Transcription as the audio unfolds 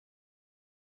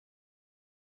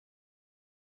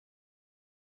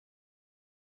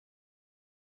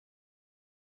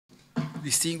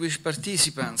Distinguished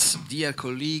participants, dear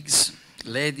colleagues,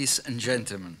 ladies and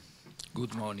gentlemen,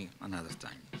 good morning another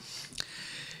time.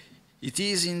 It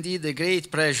is indeed a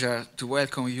great pleasure to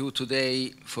welcome you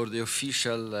today for the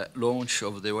official launch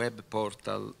of the web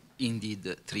portal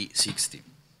indit360.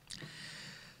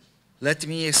 Let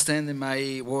me extend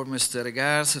my warmest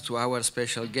regards to our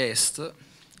special guest,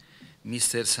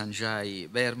 Mr. Sanjay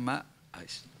Verma,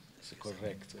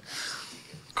 correct,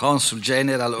 Consul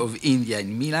General of India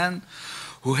in Milan,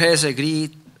 who has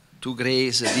agreed to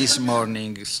grace this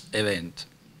morning's event.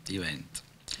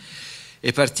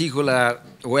 A particular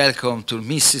welcome to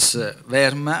Mrs.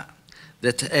 Verma,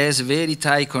 that has very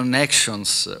tight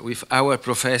connections with our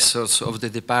professors of the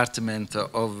Department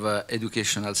of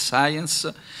Educational Science,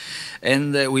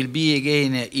 and will be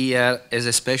again here as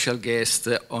a special guest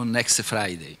on next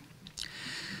Friday.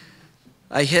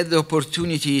 I had the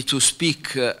opportunity to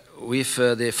speak with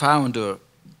the founder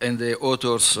and the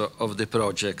authors of the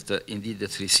project,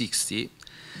 indit360,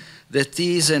 that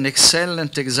is an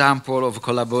excellent example of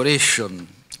collaboration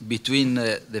between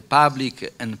the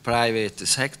public and private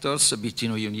sectors,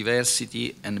 between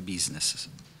university and businesses.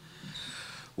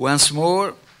 Once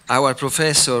more, our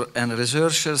professors and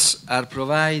researchers are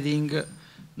providing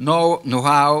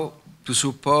know-how to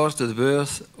support the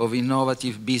birth of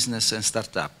innovative business and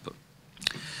startup.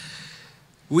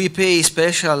 We pay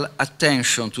special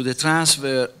attention to the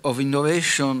transfer of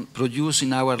innovation produced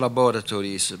in our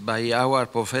laboratories by our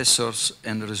professors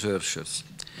and researchers.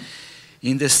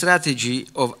 In the strategy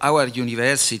of our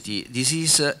university, this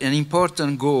is an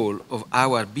important goal of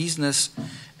our business,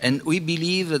 and we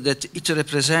believe that it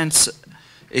represents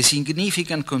a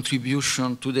significant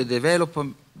contribution to the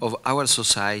development of our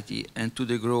society and to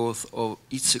the growth of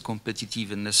its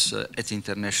competitiveness at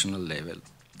international level.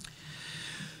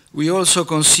 We also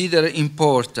consider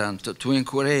important to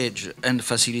encourage and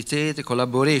facilitate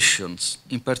collaborations,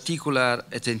 in particular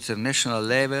at international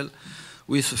level,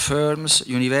 with firms,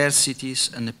 universities,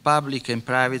 and public and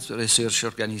private research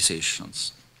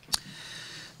organizations.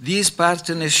 These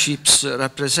partnerships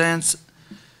represent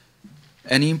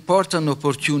an important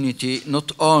opportunity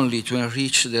not only to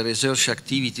enrich the research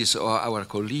activities of our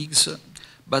colleagues,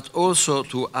 but also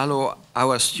to allow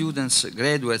our students,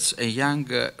 graduates, and young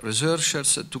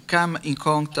researchers to come in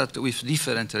contact with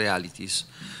different realities,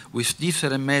 with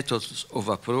different methods of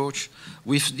approach,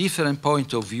 with different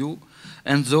points of view,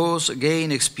 and those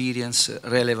gain experience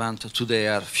relevant to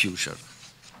their future.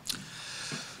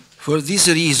 For this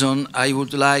reason, I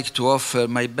would like to offer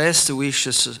my best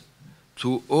wishes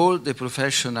to all the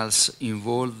professionals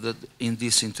involved in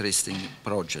this interesting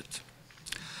project.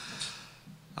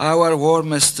 Our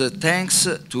warmest thanks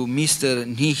to Mr.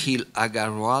 Nikhil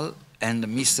Aggarwal and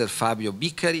Mr. Fabio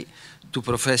Biccari, to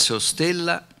Professor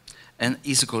Stella and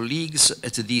his colleagues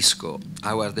at DISCO,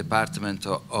 our Department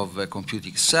of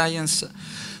Computing Science,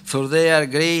 for their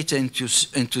great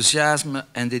enthusiasm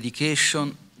and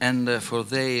dedication, and for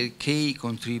their key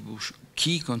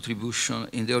contribution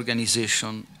in the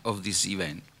organization of this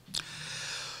event.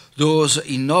 Those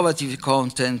innovative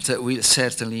content will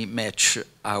certainly match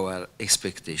our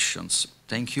expectations.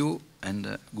 Thank you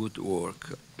and good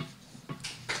work.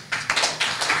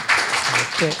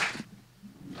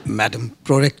 Madam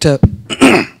Pro-Rector,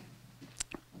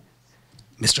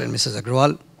 Mr. and Mrs.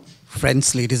 Aggarwal,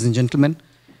 friends, ladies and gentlemen.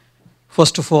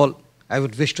 First of all, I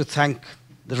would wish to thank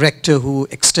the Rector who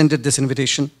extended this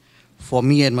invitation for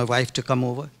me and my wife to come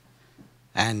over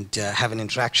and have an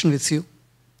interaction with you.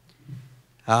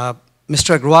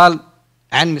 Mr. Aggarwal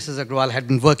and Mrs. Aggarwal had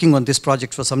been working on this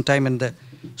project for some time, and the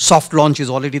soft launch is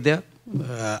already there.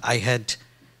 I had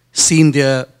seen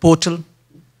their portal,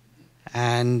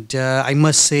 and I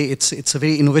must say it's a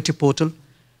very innovative portal.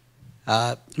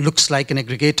 Looks like an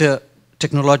aggregator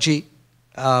technology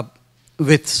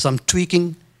with some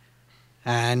tweaking,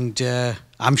 and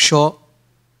I'm sure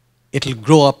it'll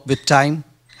grow up with time,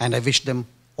 and I wish them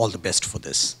all the best for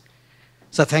this.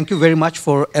 So thank you very much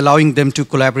for allowing them to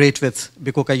collaborate with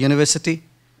Bicocca University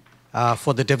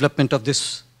for the development of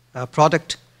this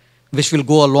product, which will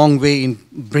go a long way in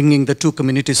bringing the two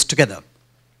communities together.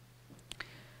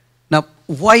 Now,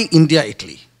 why India,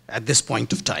 Italy at this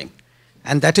point of time?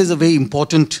 And that is a very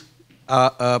important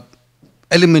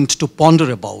element to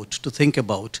ponder about, to think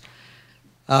about.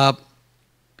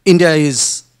 India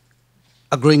is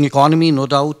a growing economy, no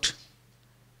doubt.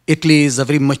 Italy is a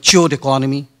very matured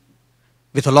economy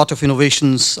with a lot of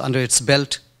innovations under its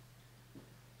belt.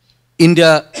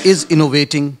 India is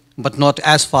innovating, but not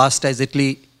as fast as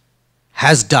Italy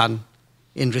has done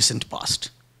in recent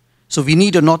past. So we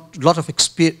need a lot of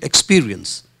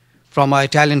experience from our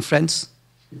Italian friends,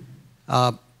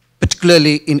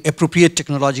 particularly in appropriate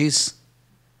technologies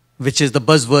which is the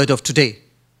buzzword of today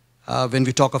when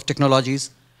we talk of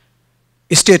technologies.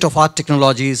 State-of-art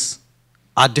technologies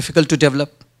are difficult to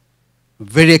develop,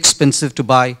 very expensive to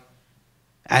buy,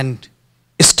 and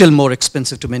still more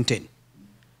expensive to maintain.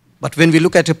 But when we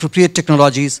look at appropriate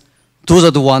technologies, those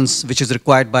are the ones which is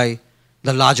required by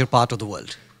the larger part of the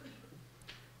world.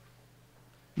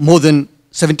 More than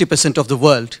 70% of the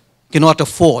world cannot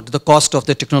afford the cost of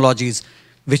the technologies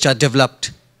which are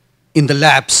developed in the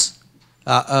labs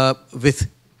with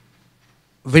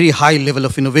very high level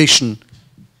of innovation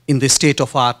in the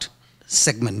state-of-art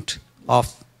segment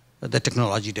of the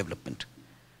technology development.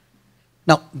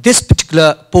 Now, this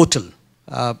particular portal,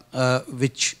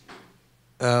 which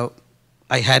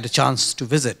I had a chance to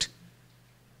visit,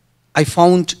 I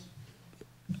found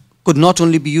could not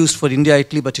only be used for India,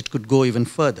 Italy, but it could go even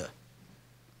further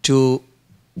to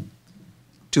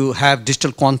have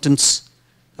digital contents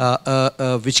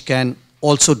which can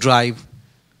also drive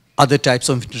other types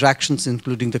of interactions,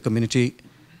 including the community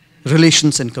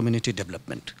relations and community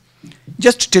development.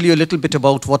 Just to tell you a little bit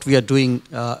about what we are doing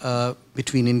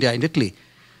between India and Italy,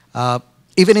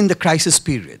 even in the crisis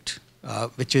period,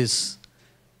 which is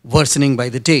worsening by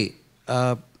the day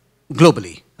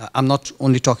globally, I'm not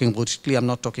only talking about Italy, I'm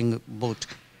not talking about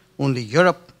only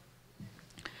Europe.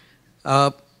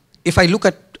 If I look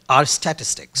at our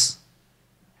statistics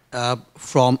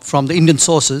from the Indian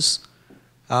sources,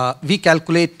 we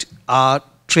calculate our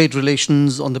trade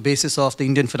relations on the basis of the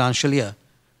Indian financial year,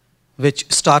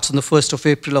 which starts on the 1st of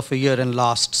April of a year and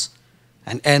lasts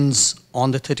and ends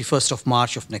on the 31st of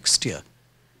March of next year.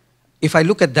 If I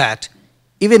look at that,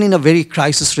 even in a very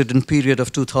crisis-ridden period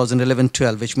of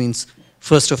 2011-12, which means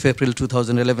 1st of April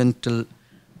 2011 till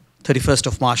 31st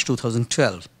of March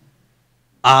 2012,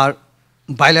 our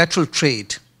bilateral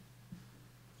trade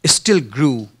still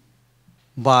grew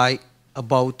by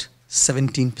about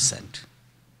 17%.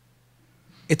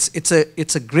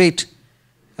 It's a great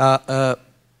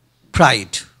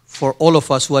pride for all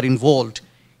of us who are involved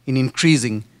in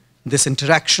increasing this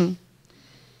interaction,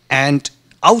 and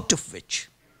out of which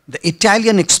the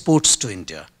Italian exports to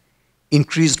India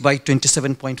increased by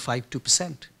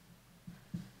 27.52%.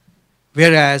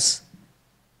 Whereas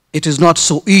it is not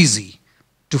so easy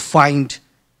to find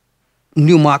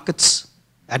new markets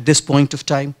at this point of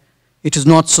time. It is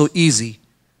not so easy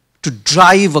to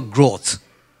drive a growth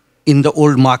in the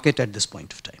old market at this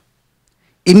point of time.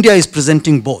 India is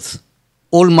presenting both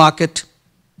old market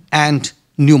and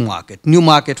new market. New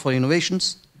market for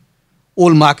innovations,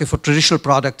 old market for traditional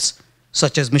products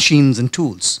such as machines and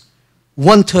tools.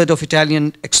 1/3 of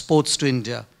Italian exports to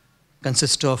India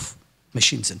consist of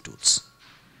machines and tools.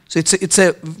 So it's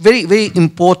a very, very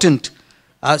important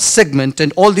segment,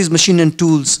 and all these machine and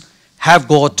tools have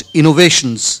got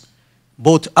innovations,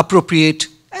 both appropriate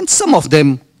and some of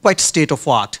them quite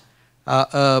state-of-art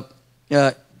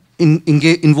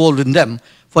involved in them.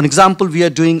 For example, we are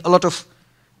doing a lot of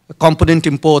component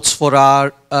imports for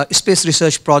our space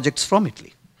research projects from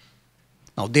Italy.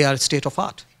 Now, they are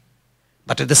state-of-art.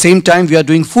 But at the same time, we are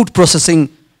doing food processing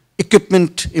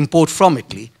equipment import from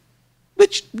Italy,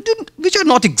 which are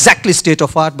not exactly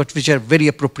state-of-art, but which are very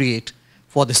appropriate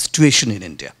for the situation in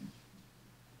India.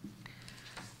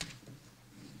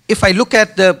 If I look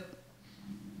at the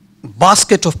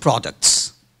basket of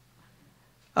products,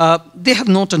 they have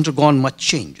not undergone much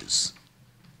changes.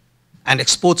 And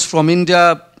exports from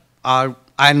India are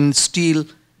iron and steel,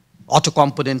 auto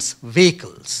components,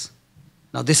 vehicles.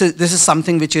 Now, this is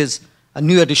something which is a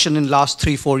new addition in the last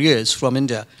 3-4 years from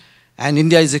India. And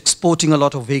India is exporting a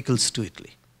lot of vehicles to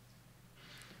Italy,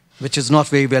 which is not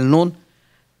very well known.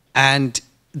 And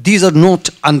these are not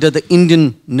under the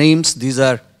Indian names. These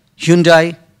are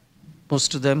Hyundai,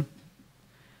 most of them,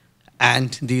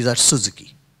 and these are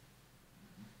Suzuki.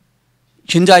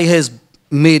 Hyundai has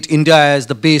made India as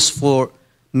the base for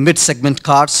mid-segment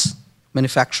cars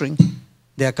manufacturing.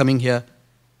 They are coming here.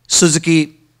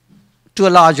 Suzuki, to a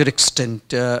larger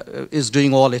extent, is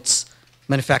doing all its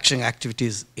manufacturing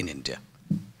activities in India.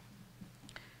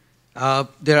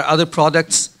 There are other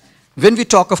products. When we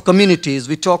talk of communities,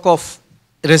 we talk of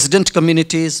resident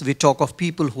communities, we talk of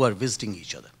people who are visiting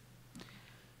each other.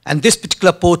 And this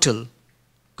particular portal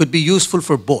could be useful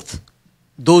for both.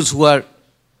 Those who are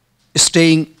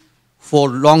staying for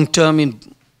long term in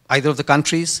either of the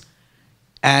countries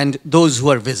and those who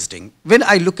are visiting. When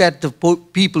I look at the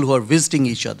people who are visiting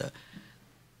each other,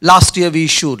 last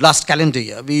calendar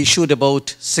year, we issued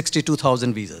about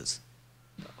 62,000 visas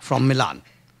from Milan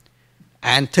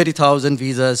and 30,000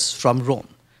 visas from Rome.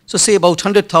 So say about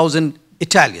 100,000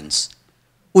 Italians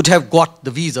would have got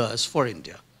the visas for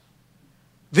India,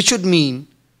 which would mean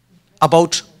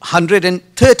about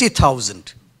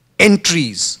 130,000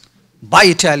 entries by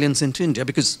Italians into India,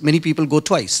 because many people go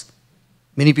twice.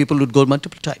 Many people would go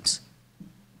multiple times.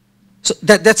 So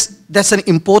that's an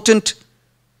important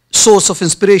source of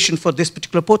inspiration for this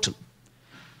particular portal.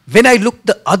 When I look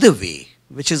the other way,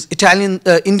 which is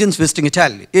Indians visiting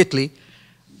Italy,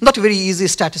 not very easy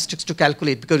statistics to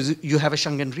calculate because you have a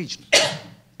Schengen region.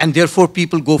 And therefore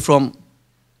people go from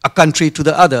a country to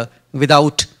the other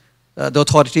without the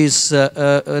authorities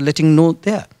letting know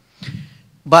there.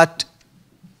 But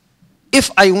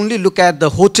if I only look at the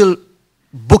hotel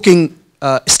booking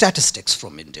statistics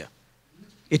from India,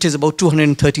 it is about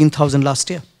 213,000 last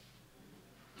year.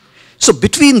 So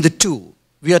between the two,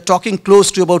 we are talking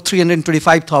close to about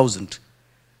 325,000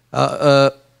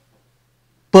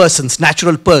 persons,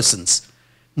 natural persons,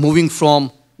 moving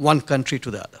from one country to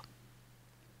the other,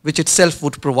 which itself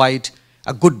would provide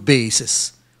a good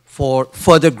basis for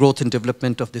further growth and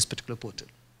development of this particular portal.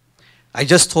 I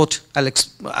just thought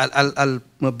I'll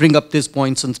bring up these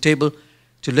points on the table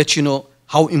to let you know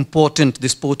how important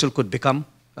this portal could become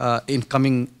in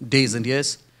coming days and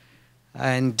years.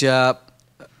 And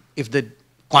if the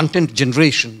content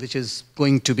generation, which is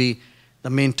going to be the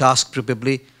main task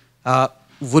probably,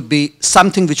 would be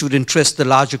something which would interest the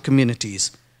larger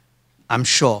communities, I'm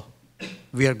sure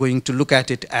we are going to look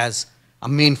at it as a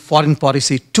main foreign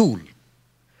policy tool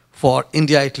for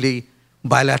India-Italy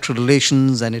bilateral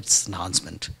relations and its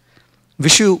enhancement.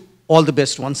 Wish you all the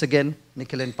best once again,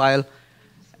 Nikhil and Payal.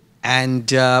 And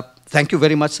thank you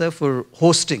very much, sir, for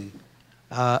hosting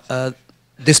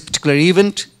this particular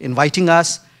event, inviting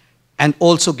us, and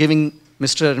also giving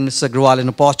Mr. and Mrs. Aggarwal an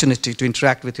opportunity to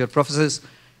interact with your professors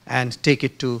and take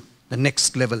it to the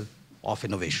next level of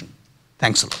innovation.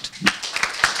 Thanks a lot.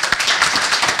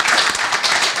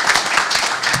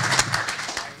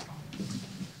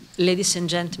 Ladies and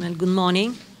gentlemen, good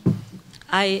morning.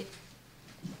 I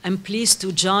am pleased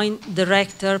to join the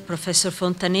Rector, Professor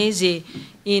Fontanesi,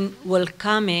 in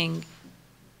welcoming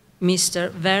Mr.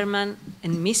 Verma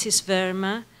and Mrs.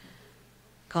 Verma,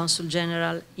 Consul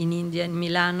General in India and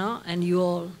Milano, and you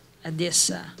all at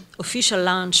this official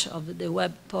launch of the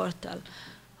web portal,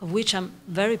 of which I'm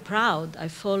very proud. I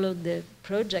followed the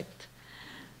project,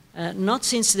 not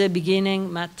since the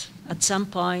beginning, but at some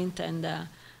point, and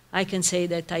I can say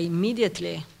that I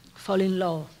immediately fall in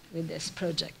love with this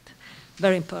project.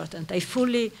 Very important. I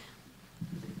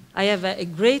have a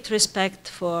great respect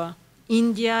for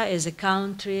India as a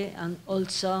country, and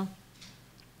also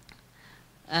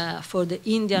for the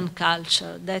Indian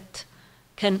culture that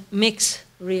can mix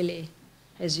really,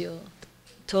 as you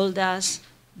told us,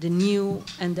 the new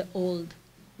and the old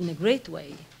in a great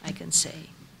way, I can say.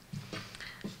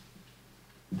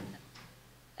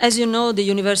 As you know, the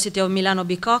University of Milano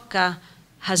Bicocca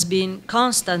has been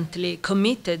constantly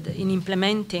committed in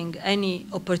implementing any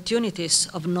opportunities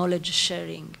of knowledge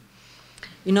sharing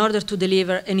in order to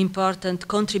deliver an important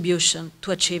contribution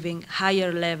to achieving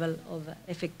higher level of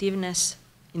effectiveness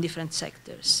in different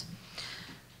sectors.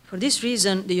 For this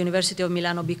reason, the University of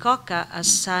Milano Bicocca has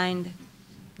signed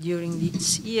during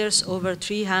these years over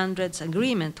 300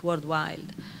 agreements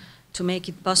worldwide to make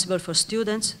it possible for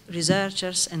students,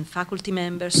 researchers, and faculty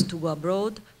members to go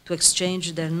abroad, to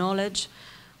exchange their knowledge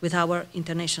with our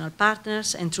international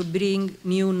partners, and to bring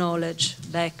new knowledge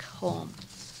back home.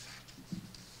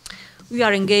 We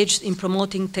are engaged in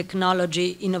promoting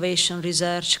technology, innovation,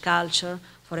 research, culture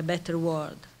for a better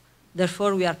world.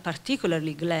 Therefore, we are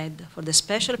particularly glad for the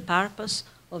special purpose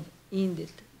of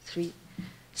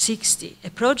indit360, a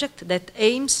project that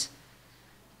aims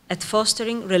at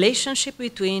fostering relationship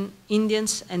between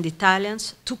Indians and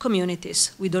Italians, two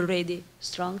communities with already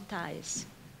strong ties.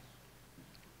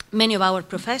 Many of our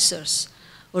professors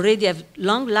already have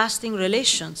long-lasting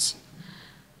relations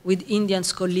with Indian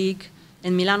colleagues,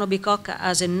 and Milano Bicocca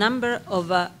has a number of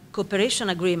cooperation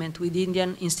agreements with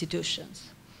Indian institutions,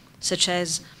 such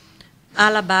as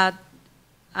Allahabad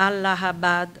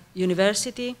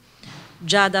University,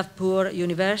 Jadavpur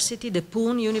University, the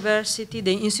Pune University,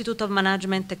 the Institute of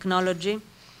Management Technology,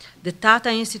 the Tata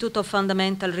Institute of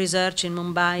Fundamental Research in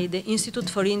Mumbai, the Institute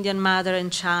for Indian Mother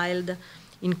and Child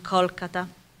in Kolkata.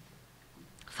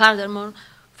 Furthermore,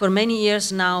 for many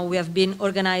years now, we have been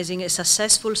organizing a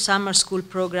successful summer school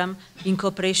program in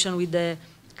cooperation with the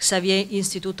Xavier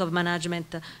Institute of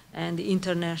Management and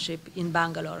Internship in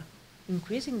Bangalore,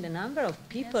 increasing the number of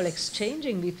people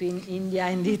exchanging between India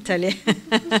and Italy.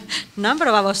 Number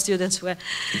of our students were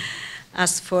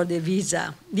asked for the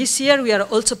visa. This year we are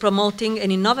also promoting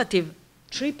an innovative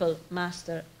triple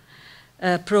master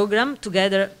program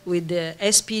together with the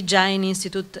SP Jain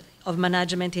Institute of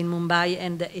Management in Mumbai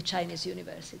and a Chinese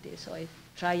university. So a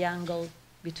triangle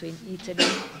between Italy,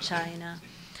 China,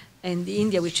 and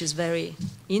India, which is very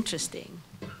interesting.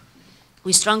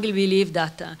 We strongly believe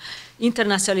that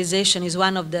internationalization is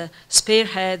one of the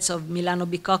spearheads of Milano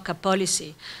Bicocca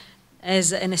policy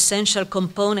as an essential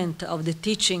component of the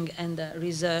teaching and the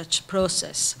research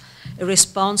process, a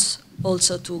response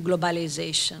also to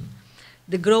globalization.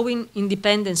 The growing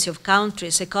independence of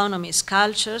countries, economies,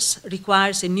 cultures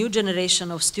requires a new generation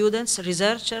of students,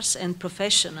 researchers, and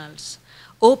professionals,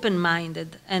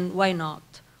 open-minded and, why not,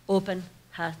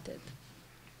 open-hearted.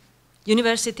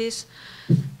 Universities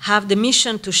have the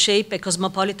mission to shape a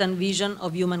cosmopolitan vision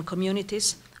of human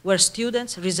communities where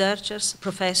students, researchers,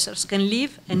 professors can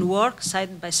live and work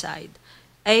side by side,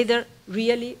 either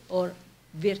really or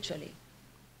virtually,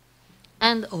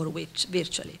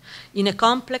 virtually, in a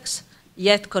complex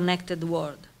yet connected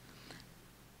world.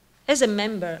 As a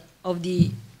member of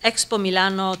the Expo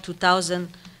Milano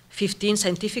 2015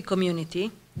 scientific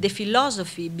community, the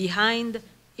philosophy behind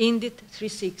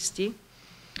indit360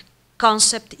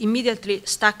 concept immediately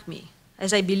struck me,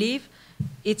 as I believe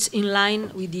it's in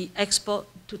line with the Expo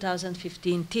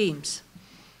 2015 themes.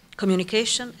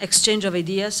 Communication, exchange of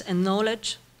ideas and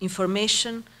knowledge,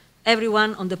 information,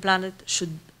 everyone on the planet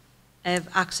should have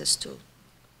access to.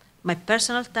 My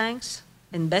personal thanks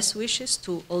and best wishes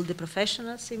to all the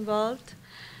professionals involved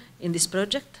in this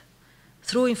project.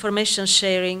 Through information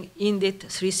sharing,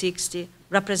 indit360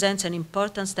 represents an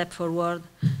important step forward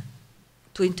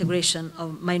to integration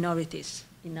of minorities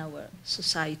in our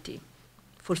society,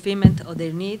 fulfillment of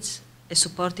their needs, a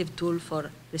supportive tool for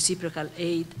reciprocal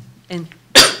aid, and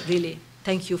really,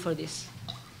 thank you for this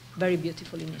very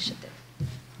beautiful initiative.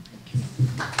 Thank you.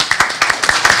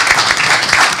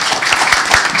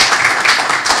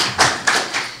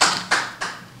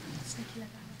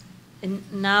 And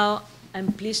now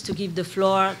I'm pleased to give the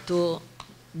floor to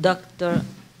Dr.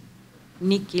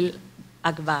 Nikhil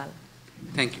Aggarwal.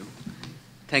 Thank you.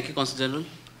 Thank you, Consul General.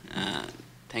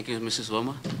 Thank you, Mrs.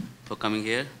 Verma, for coming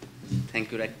here.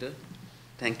 Thank you, Rector.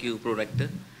 Thank you, Pro-Rector.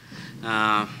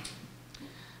 I'll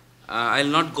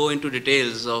not go into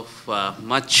details of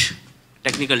much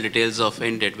technical details of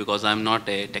indit because I'm not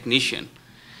a technician.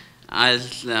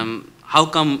 How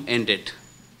come indit?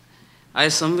 I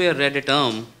somewhere read a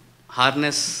term,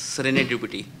 harness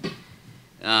serendipity.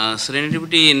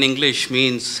 Serendipity in English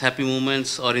means happy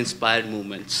moments or inspired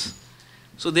moments.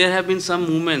 So there have been some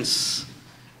moments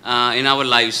in our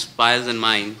lives, Payal's and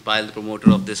mine, Payal, the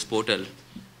promoter of this portal.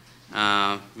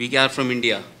 We are from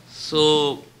India.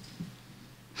 So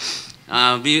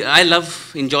I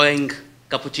love enjoying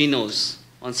cappuccinos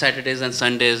on Saturdays and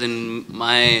Sundays in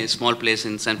my small place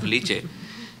in San Felice.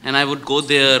 And I would go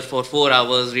there for 4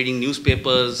 hours reading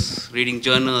newspapers, reading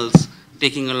journals,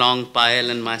 taking along Payal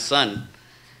and my son.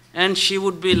 And she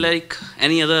would be like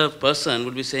any other person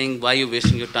would be saying, why are you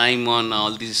wasting your time on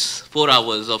all these 4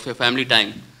 hours of your family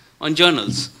time on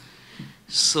journals?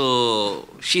 So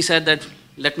she said that,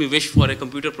 let me wish for a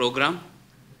computer program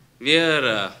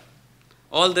where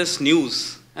all this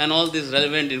news and all this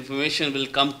relevant information will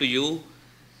come to you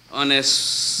on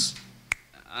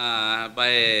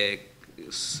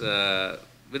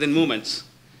within moments.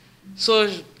 So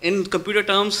in computer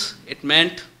terms, it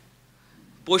meant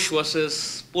push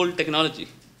versus pull technology.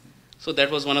 So that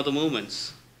was one of the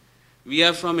movements. We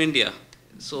are from India.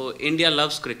 So India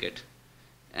loves cricket.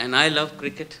 And I love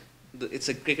cricket.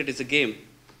 Cricket is a game.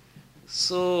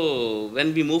 So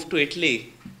when we moved to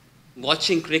Italy,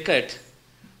 watching cricket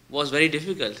was very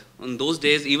difficult. On those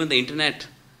days, even the internet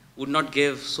would not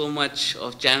give so much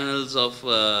of channels of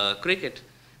cricket.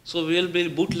 So we will be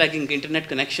bootlegging internet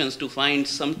connections to find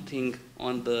something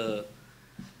on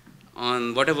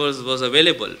whatever was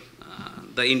available.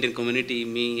 The Indian community,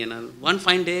 me, and one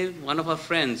fine day, one of our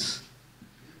friends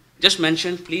just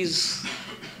mentioned, please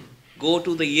go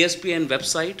to the ESPN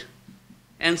website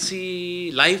and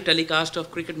see live telecast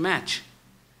of cricket match.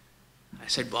 I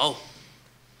said, wow.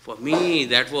 For me,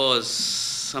 that was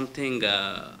something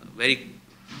very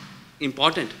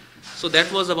important. So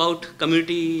that was about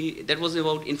community, that was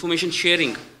about information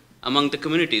sharing among the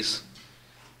communities.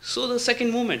 So the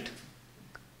second movement,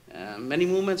 many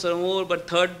movements are more, but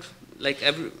third,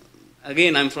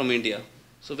 again, I'm from India.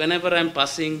 So whenever I'm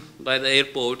passing by the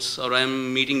airports or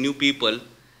I'm meeting new people,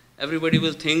 everybody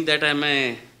will think that I'm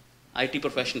a IT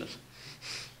professional.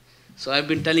 So I've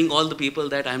been telling all the people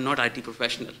that I'm not IT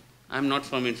professional. I'm not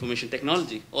from information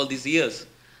technology all these years.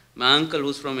 My uncle,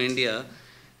 who's from India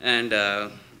and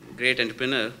great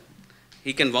entrepreneur,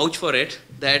 he can vouch for it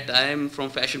that I am from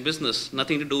fashion business,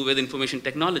 nothing to do with information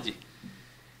technology.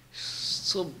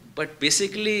 So, but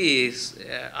basically,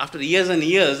 after years and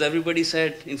years, everybody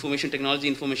said information technology,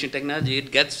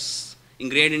 it gets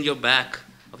ingrained in your back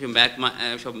of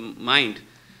your mind.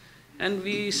 And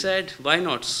we said, why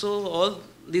not? So all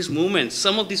these movements,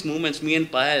 some of these movements, me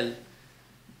and Payal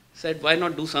said, why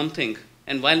not do something?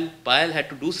 And while Payal had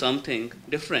to do something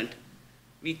different,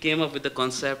 we came up with the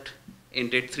concept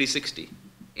indit360.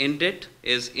 Indit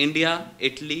is India,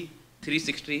 Italy,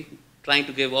 360, trying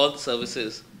to give all the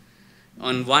services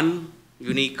on one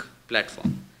unique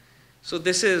platform. So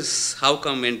this is how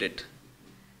come Indit.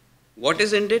 What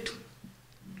is Indit?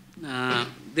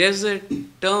 There's a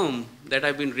term that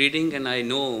I've been reading and I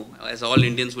know, as all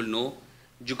Indians will know,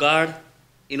 Jugaad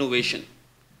innovation.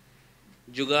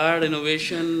 Jugaad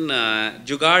innovation,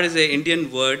 Jugaad is an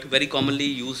Indian word, very commonly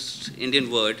used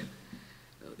Indian word,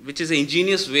 which is an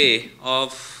ingenious way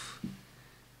of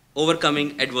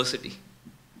overcoming adversity.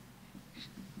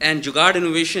 And Jugaad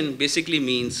innovation basically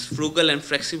means frugal and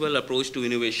flexible approach to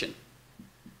innovation.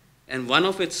 And one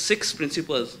of its 6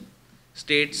 principles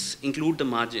states include the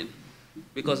margin.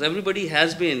 Because everybody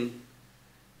has been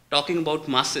talking about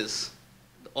masses.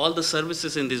 All the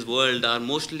services in this world are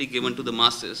mostly given to the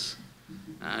masses.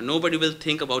 Nobody will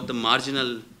think about the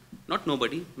marginal, not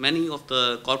nobody, many of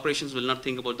the corporations will not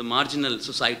think about the marginal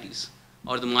societies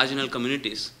or the marginal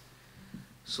communities.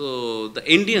 So the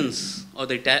Indians or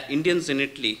the Indians in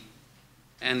Italy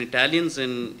and Italians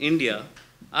in India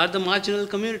are the marginal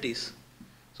communities.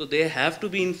 So they have to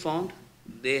be informed,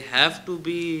 they have to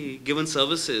be given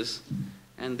services,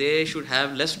 and they should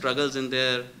have less struggles in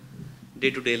their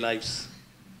day-to-day lives.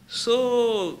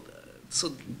 So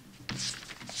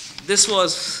this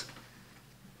was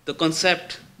the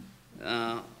concept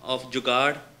of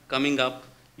Jugaad coming up.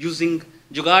 Using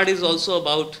Jugaad is also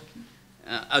about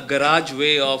a garage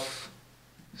way of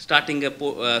starting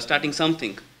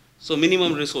something. So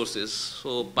minimum resources.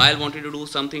 So Payal wanted to do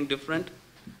something different.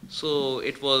 So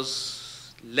it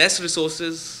was less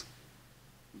resources,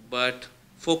 but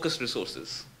focused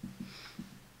resources.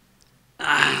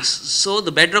 So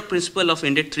the bedrock principle of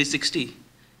indit360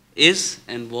 is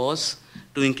and was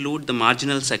to include the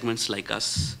marginal segments like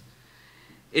us.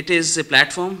 It is a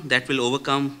platform that will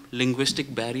overcome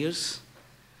linguistic barriers.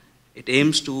 It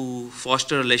aims to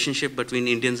foster a relationship between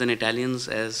Indians and Italians,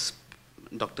 as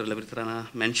Dr. Lavitrano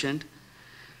mentioned.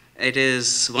 It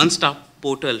is one-stop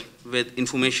portal with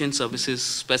information services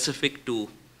specific to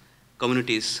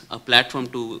communities, a platform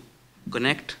to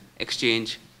connect,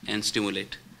 exchange, and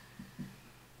stimulate.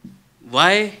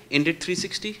 Why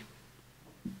indit360?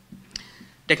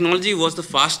 Technology was the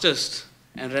fastest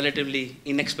and relatively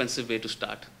inexpensive way to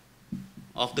start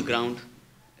off the ground.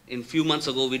 In few months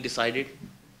ago, we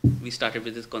started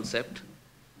with this concept.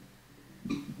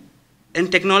 And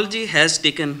technology has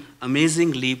taken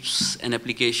amazing leaps and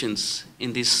applications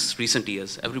in these recent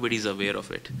years. Everybody is aware of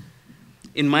it.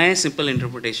 In my simple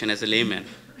interpretation as a layman,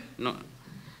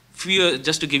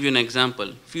 just to give you an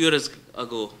example, few years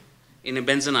ago, in a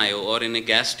benzonaio or in a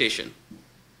gas station,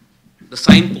 the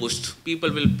signpost,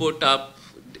 people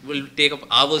will take up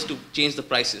hours to change the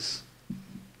prices.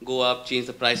 Go up, change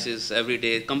the prices every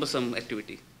day, cumbersome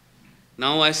activity.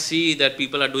 Now I see that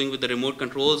people are doing with the remote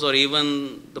controls, or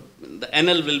even the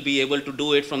NL will be able to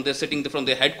do it from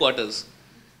their headquarters,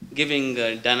 giving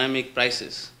dynamic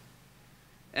prices.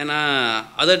 And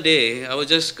other day, I was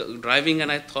just driving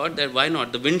and I thought that why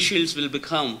not? The windshields will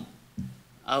become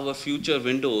our future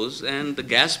windows, and the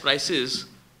gas prices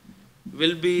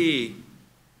will be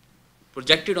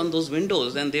projected on those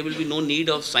windows, and there will be no need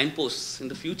of signposts in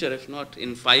the future, if not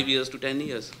in 5 years to 10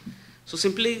 years. So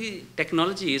simply,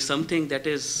 technology is something that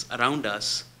is around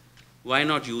us. Why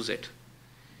not use it?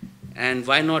 And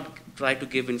why not try to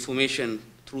give information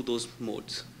through those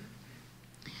modes?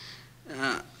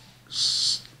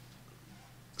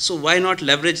 So why not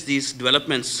leverage these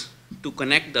developments to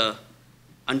connect the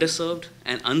underserved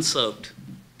and unserved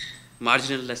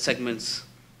marginal segments,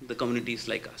 the communities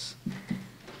like us?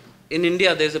 In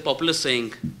India, there's a popular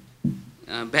saying,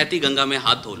 "Behti Ganga mein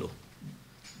haath dho lo."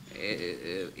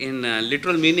 In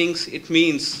literal meanings, it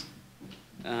means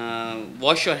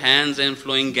wash your hands in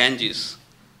flowing Ganges.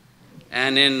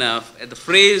 And in the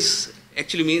phrase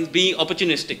actually means being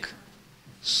opportunistic.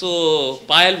 So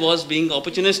Payal was being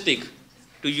opportunistic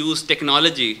to use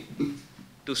technology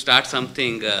to start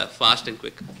something fast and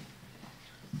quick.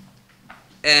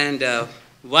 And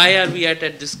why are we at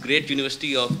this great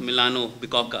University of Milano,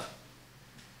 Bicocca?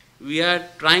 We are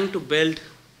trying to build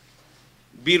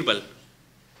Birbal.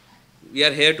 We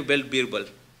are here to build Birbal.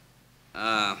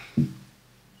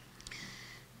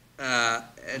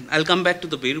 And I'll come back to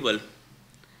the Birbal.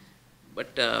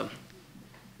 But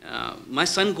my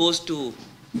son goes to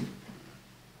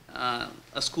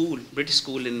a school, British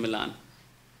school in Milan.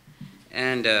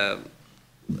 And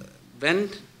when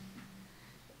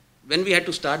when we had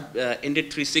to start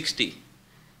indit360,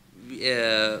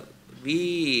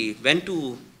 we went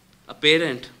to a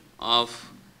parent of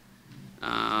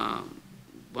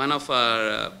one of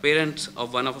our parents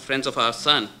of one of our friends of our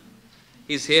son.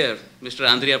 He's here, Mr.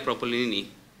 Andrea Propolini.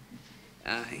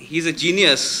 He's a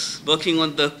genius working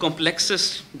on the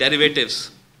complexest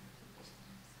derivatives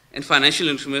and financial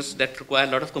instruments that require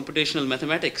a lot of computational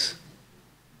mathematics.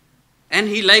 And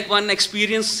he, like one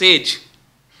experienced sage,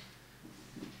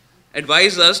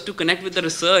 advised us to connect with the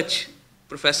research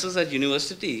professors at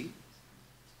university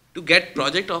to get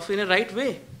project off in a right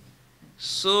way.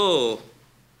 So,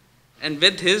 and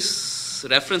with his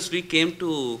reference, we came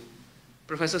to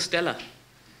Professor Stella.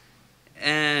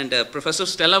 And Professor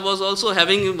Stella was also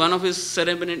having one of his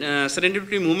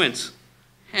serendipity moments.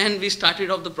 And we started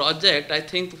off the project. I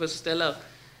think Professor Stella,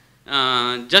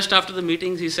 just after the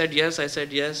meetings, he said yes, I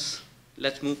said yes,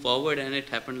 let's move forward, and it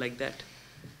happened like that.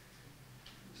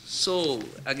 So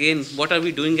again, what are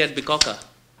we doing at Bicocca?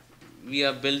 We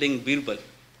are building Birbal.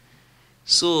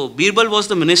 So Birbal was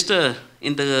the minister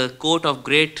in the court of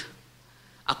great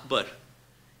Akbar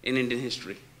in Indian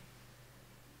history.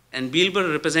 And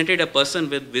Birbal represented a person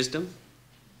with wisdom,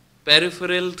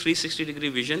 peripheral 360-degree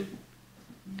vision,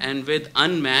 and with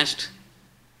unmatched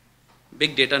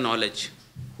big data knowledge,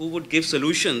 who would give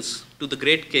solutions to the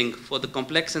great king for the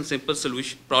complex and simple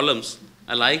problems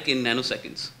alike in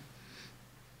nanoseconds.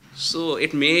 So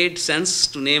it made sense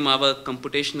to name our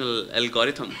computational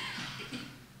algorithm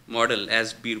model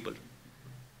as Birbal.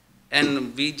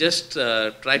 And we just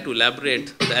tried to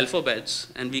elaborate the alphabets,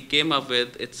 and we came up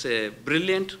with, it's a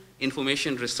brilliant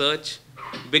information research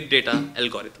big data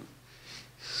algorithm.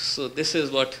 So this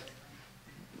is what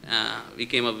we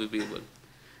came up with Birbal.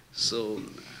 So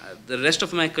the rest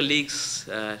of my colleagues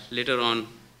later on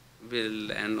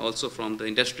will, and also from the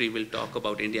industry, will talk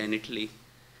about India and Italy.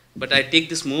 But I take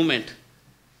this moment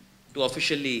to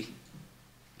officially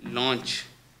launch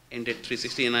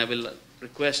indit360, and I will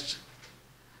request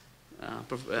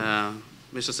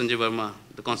Mr. Sanjay Verma,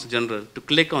 the Consul General, to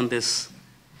click on this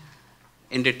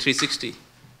indit360.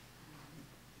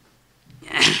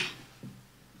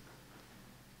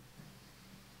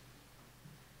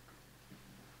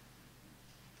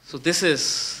 So this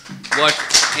is what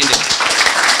indit.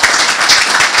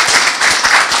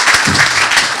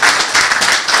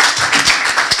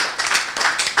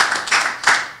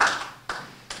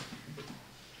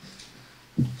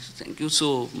 Thank you.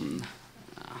 So,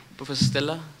 Professor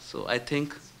Stella, so I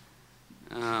think...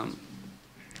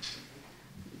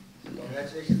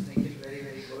 Congratulations, Nikhil, very,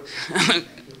 very good. Thank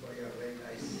you for your very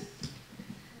nice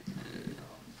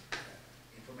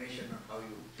information on how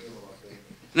you came about doing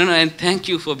it. No, and thank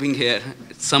you for being here.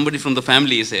 Somebody from the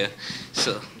family is here.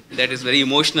 So that is very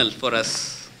emotional for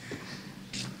us.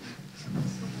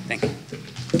 Thank you.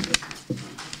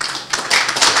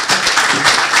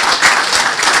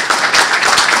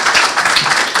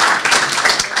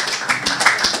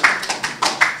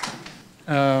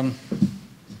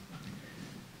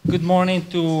 Good morning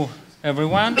to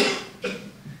everyone.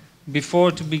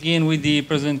 Before to begin with the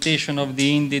presentation of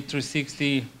the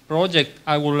indit360 project,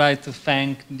 I would like to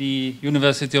thank the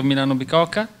University of Milan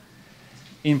Bicocca,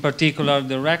 in particular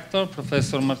the Rector,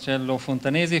 Professor Marcello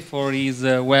Fontanesi, for his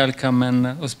welcome and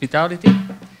hospitality,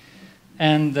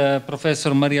 and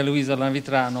Professor Marialuisa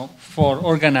Lavitrano for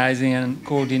organizing and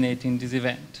coordinating this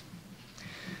event.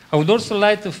 I would also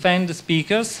like to thank the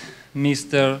speakers,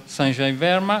 Mr. Sanjay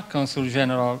Verma, Consul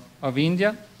General of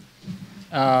India,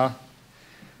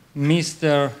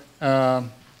 Mr.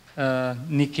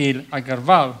 Nikhil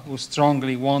Aggarwal, who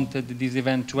strongly wanted this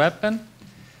event to happen,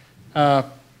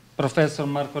 Professor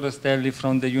Marco Restelli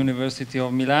from the University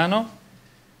of Milan,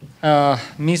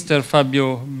 Mr.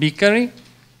 Fabio Biccari,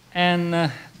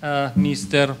 and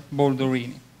Mr.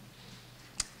 Boldorino.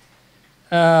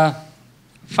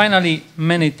 Finally,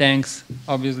 many thanks,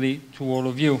 obviously, to all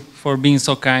of you for being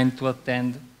so kind to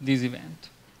attend this event.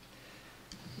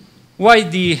 Why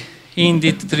the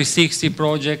indit360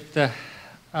 project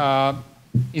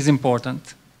is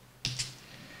important?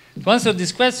 To answer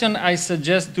this question, I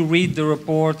suggest to read the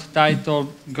report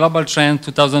titled Global Trend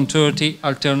 2030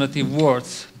 Alternative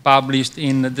Worlds, published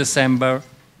in December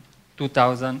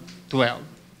 2012.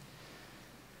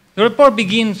 The report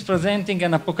begins presenting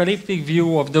an apocalyptic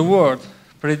view of the world,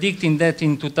 predicting that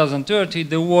in 2030,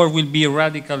 the world will be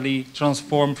radically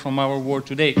transformed from our world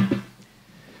today.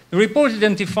 The report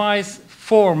identifies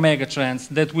 4 megatrends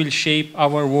that will shape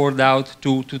our world out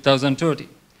to 2030.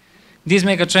 These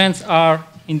megatrends are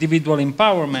individual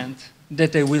empowerment,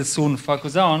 that I will soon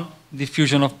focus on,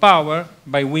 diffusion of power,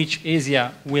 by which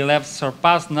Asia will have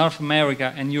surpassed North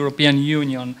America and European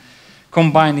Union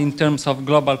combined in terms of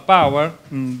global power,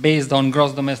 based on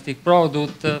gross domestic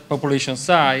product, population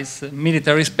size,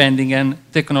 military spending, and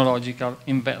technological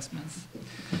investments.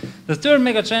 The third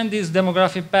megatrend is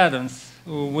demographic patterns,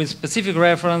 with specific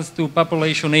reference to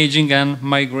population aging and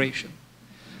migration.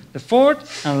 The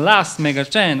fourth and last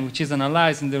megatrend, which is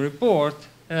analyzed in the report,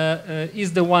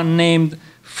 is the one named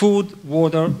food,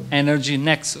 water, energy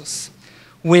nexus,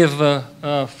 with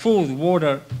food,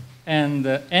 water, and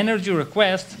energy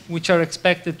requests, which are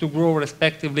expected to grow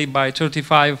respectively by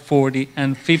 35, 40,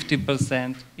 and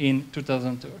 50% in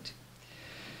 2030.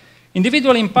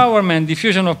 Individual empowerment,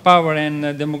 diffusion of power, and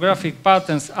demographic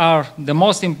patterns are the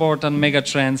most important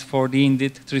megatrends for the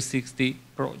indit360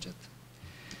 project.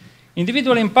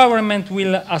 Individual empowerment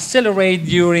will accelerate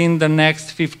during the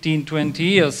next 15-20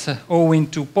 years, owing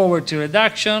to poverty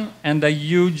reduction and a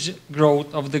huge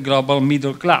growth of the global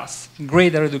middle class,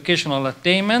 greater educational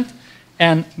attainment,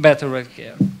 and better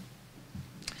healthcare.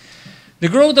 The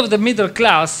growth of the middle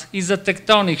class is a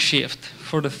tectonic shift.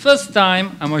 For the first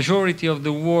time, a majority of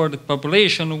the world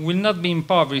population will not be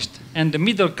impoverished, and the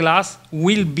middle class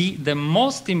will be the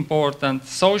most important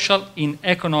social and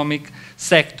economic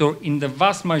sector in the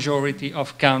vast majority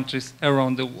of countries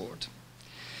around the world.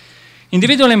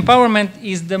 Individual empowerment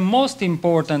is the most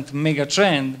important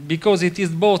megatrend because it is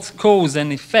both cause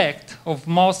and effect of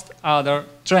most other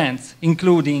trends,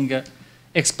 including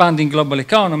expanding global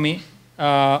economy,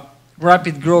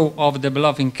 rapid growth of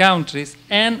developing countries,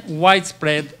 and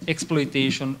widespread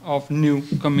exploitation of new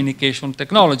communication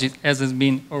technologies, as has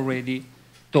been already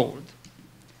told.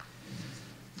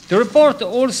 The report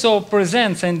also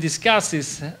presents and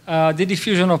discusses the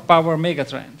diffusion of power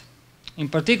megatrend. In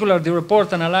particular, the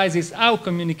report analyzes how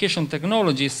communication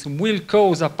technologies will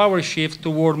cause a power shift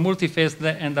toward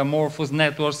multifaceted and amorphous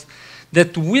networks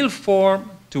that will form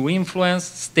to influence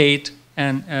state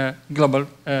and global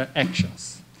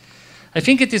actions. I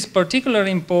think it is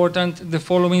particularly important the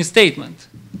following statement.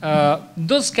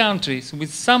 Those countries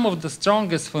with some of the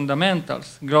strongest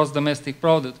fundamentals, gross domestic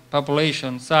product,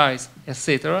 population, size,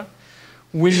 etc.,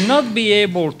 will not be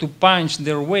able to punch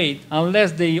their weight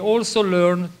unless they also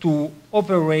learn to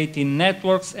operate in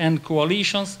networks and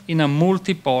coalitions in a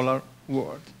multipolar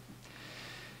world.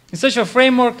 In such a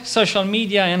framework, social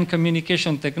media and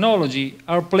communication technology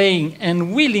are playing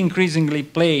and will increasingly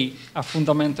play a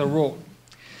fundamental role.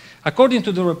 According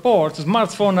to the report,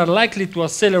 smartphones are likely to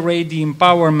accelerate the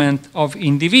empowerment of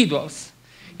individuals,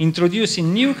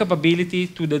 introducing new capability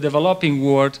to the developing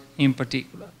world in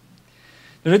particular.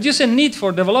 The reduced need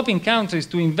for developing countries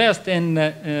to invest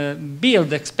and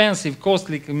build expensive,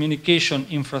 costly communication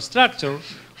infrastructure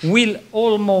will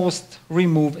almost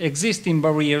remove existing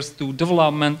barriers to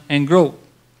development and growth.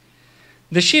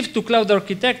 The shift to cloud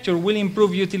architecture will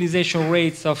improve utilization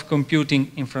rates of computing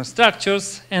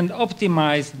infrastructures and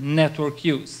optimize network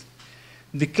use.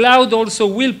 The cloud also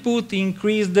will put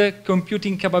increased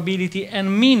computing capability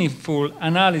and meaningful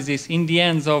analysis in the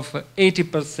hands of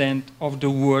 80% of the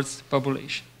world's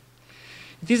population.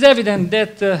 It is evident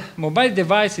that mobile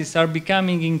devices are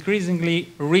becoming increasingly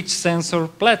rich sensor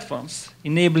platforms,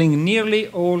 enabling nearly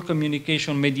all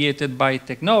communication mediated by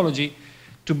technology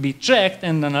to be tracked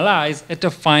and analyzed at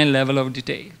a fine level of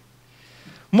detail.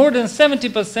 More than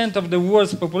 70% of the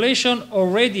world's population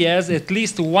already has at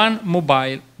least one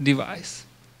mobile device.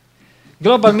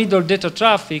 Global middle data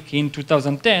traffic in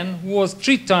 2010 was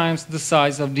 3 times the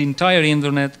size of the entire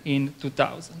internet in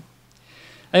 2000.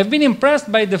 I have been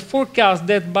impressed by the forecast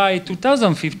that by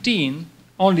 2015,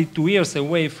 only 2 years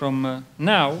away from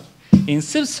now, in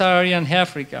Sub-Saharan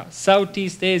Africa,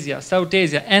 Southeast Asia, South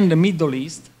Asia, and the Middle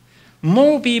East,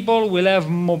 more people will have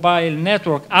mobile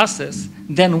network access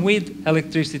than with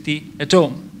electricity at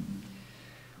home.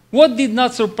 What did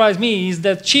not surprise me is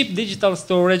that cheap digital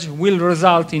storage will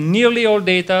result in nearly all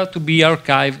data to be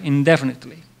archived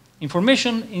indefinitely.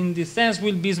 Information in this sense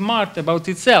will be smart about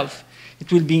itself.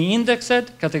 It will be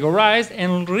indexed, categorized,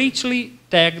 and richly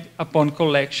tagged upon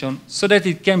collection so that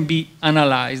it can be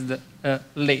analyzed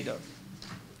later.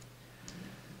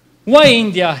 Why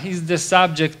India is the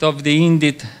subject of the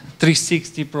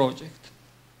indit360 project?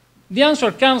 The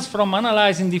answer comes from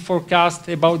analyzing the forecast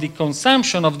about the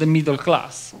consumption of the middle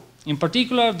class. In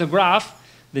particular, the graph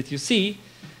that you see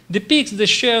depicts the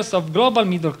shares of global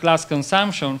middle class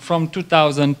consumption from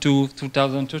 2000 to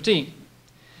 2013.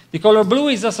 The color blue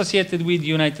is associated with the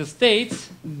United States,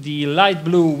 the light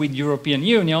blue with European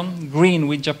Union, green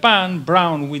with Japan,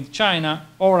 brown with China,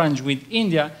 orange with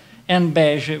India, and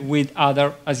beige with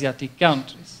other Asiatic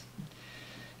countries.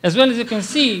 As well as you can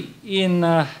see,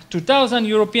 in 2000,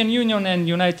 European Union and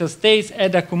United States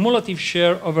had a cumulative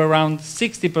share of around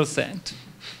 60%.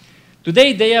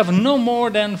 Today they have no more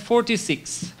than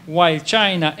 46, while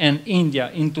China and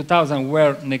India in 2000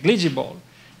 were negligible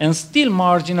and still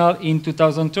marginal in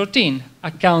 2013,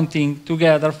 accounting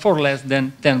together for less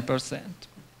than 10%.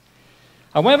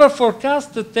 However,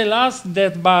 forecasts tell us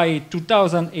that by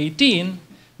 2018,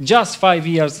 just 5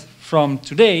 years from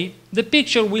today, the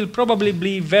picture will probably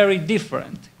be very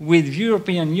different, with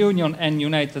European Union and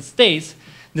United States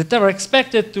that are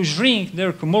expected to shrink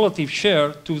their cumulative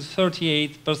share to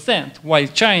 38%, while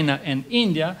China and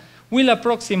India will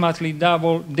approximately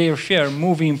double their share,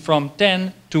 moving from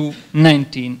 10 to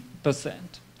 19%.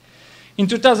 In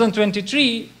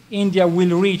 2023, India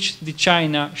will reach the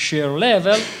China share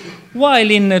level, while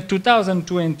in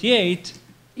 2028,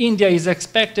 India is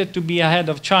expected to be ahead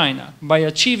of China by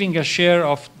achieving a share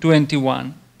of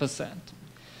 21%.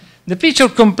 The picture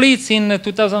completes in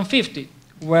 2050,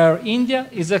 where India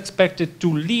is expected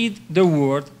to lead the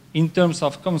world in terms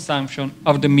of consumption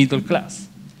of the middle class.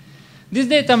 These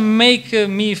data make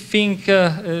me think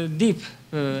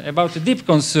about a deep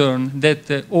concern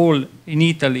that all in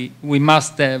Italy we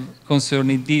must have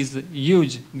concerning this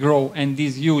huge growth and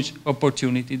this huge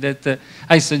opportunity that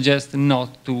I suggest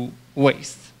not to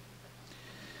waste.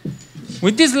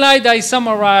 With this slide, I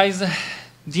summarize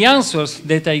the answers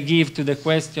that I give to the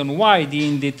question why the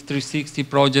indit360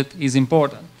 project is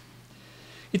important.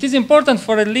 It is important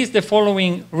for at least the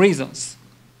following reasons.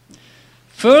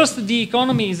 First, the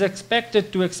economy is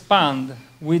expected to expand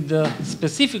with a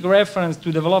specific reference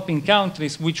to developing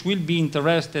countries which will be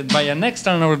interested by an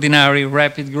extraordinary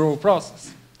rapid growth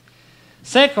process.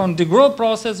 Second, the growth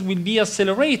process will be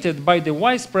accelerated by the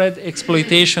widespread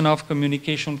exploitation of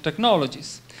communication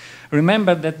technologies.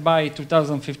 Remember that by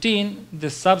 2015, the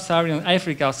Sub-Saharan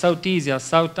Africa, Southeast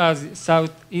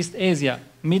Asia,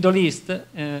 Middle East,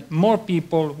 more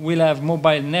people will have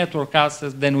mobile network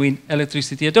access than with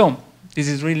electricity at home. This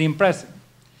is really impressive.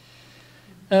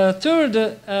 Third,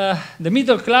 the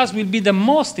middle class will be the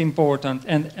most important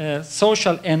and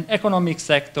social and economic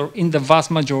sector in the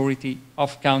vast majority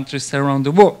of countries around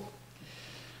the world.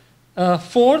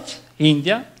 Fourth,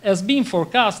 India has been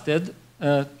forecasted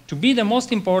to be the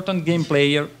most important game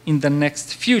player in the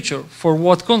next future for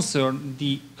what concerns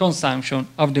the consumption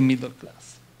of the middle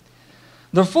class.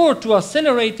 Therefore, to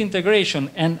accelerate integration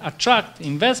and attract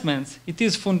investments, it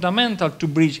is fundamental to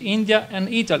bridge India and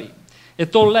Italy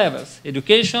at all levels: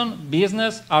 education,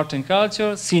 business, art and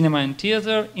culture, cinema and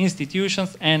theater,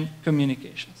 institutions, and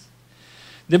communications.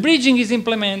 The bridging is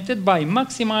implemented by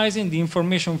maximizing the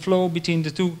information flow between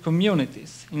the two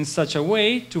communities in such a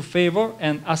way to favor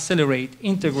and accelerate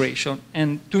integration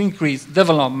and to increase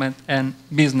development and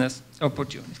business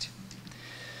opportunity.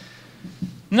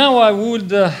 Now I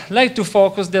would like to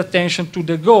focus the attention to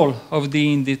the goal of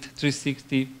the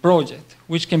indit360 project,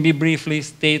 which can be briefly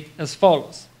stated as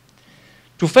follows: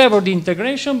 to favor the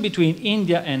integration between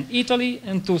India and Italy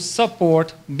and to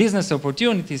support business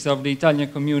opportunities of the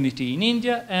Italian community in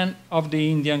India and of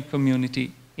the Indian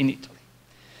community in Italy.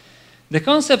 The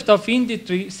concept of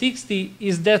indit360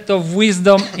 is that of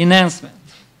wisdom enhancement.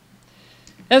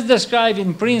 As described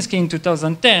in Prinsky in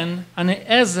 2010,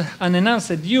 as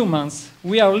unenhanced humans,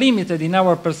 we are limited in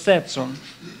our perception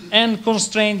and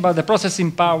constrained by the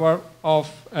processing power of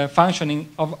functioning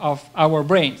of our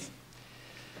brains.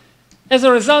 As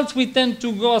a result, we tend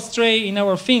to go astray in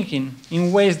our thinking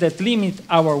in ways that limit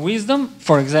our wisdom.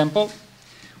 For example,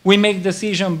 we make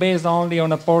decisions based only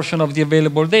on a portion of the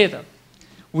available data.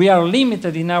 We are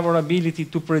limited in our ability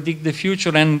to predict the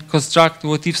future and construct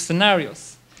what-if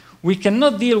scenarios. We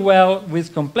cannot deal well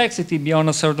with complexity beyond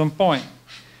a certain point.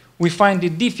 We find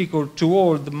it difficult to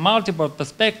hold multiple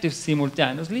perspectives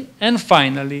simultaneously, and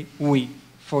finally, we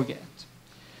forget.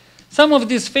 Some of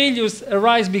these failures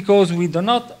arise because we do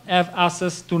not have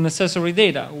access to necessary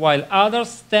data, while others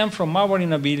stem from our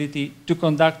inability to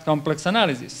conduct complex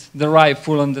analysis, derive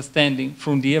full understanding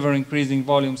from the ever-increasing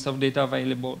volumes of data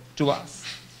available to us.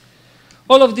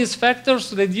 All of these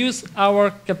factors reduce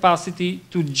our capacity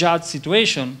to judge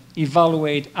situations,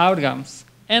 evaluate outcomes,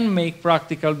 and make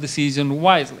practical decisions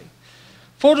wisely.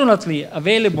 Fortunately,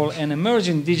 available and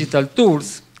emerging digital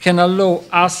tools can allow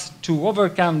us to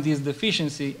overcome this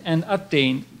deficiency and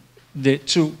attain the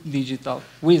true digital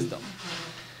wisdom.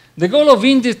 The goal of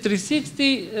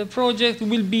indit360 project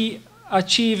will be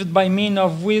achieved by means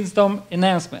of wisdom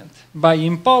enhancement, by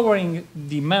empowering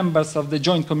the members of the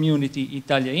joint community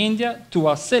Italia-India to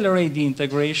accelerate the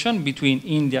integration between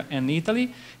India and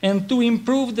Italy and to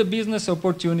improve the business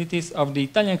opportunities of the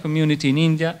Italian community in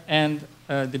India and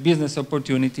the business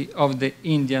opportunity of the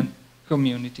Indian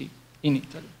community in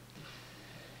Italy.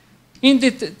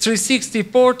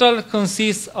 Indit360 portal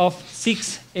consists of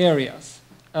 6 areas: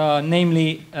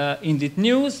 namely Indit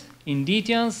News,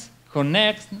 Inditians,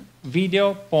 Connect,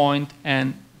 Video, Point,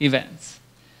 and Events.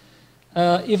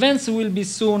 Events will be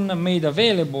soon made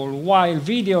available, while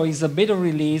video is a beta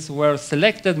release where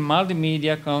selected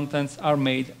multimedia contents are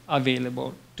made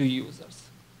available to users.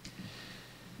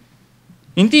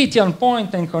 Inditian,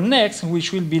 Point, and Connect,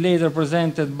 which will be later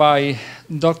presented by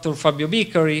Dr. Fabio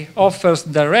Biccari, offers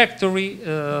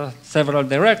several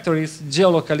directories,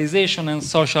 geolocalization, and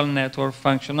social network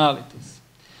functionalities.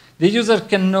 The user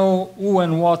can know who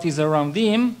and what is around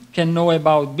him, can know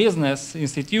about business,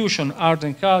 institution, art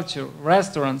and culture,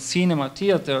 restaurants, cinema,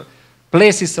 theater,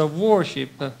 places of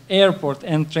worship, airport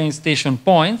and train station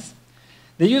points.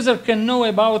 The user can know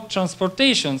about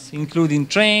transportations, including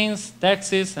trains,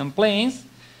 taxis, and planes.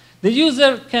 The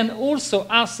user can also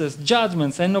access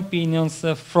judgments and opinions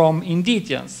from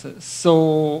Inditians,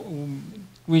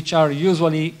 which are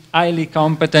usually highly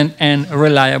competent and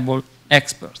reliable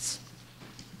experts.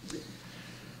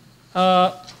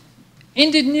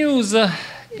 Indit News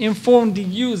inform the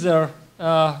user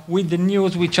with the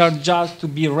news which are judged to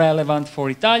be relevant for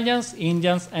Italians,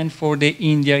 Indians, and for the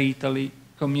India-Italy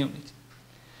community.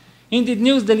 Indit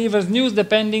News delivers news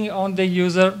depending on the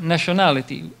user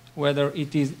nationality, whether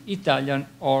it is Italian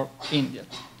or Indian.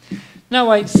 Now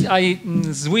I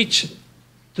switch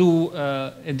to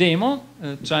a demo,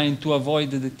 trying to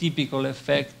avoid the typical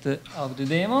effect of the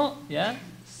demo. Yeah.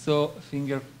 So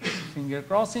finger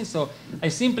crossing. So I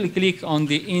simply click on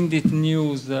the Indit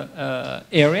News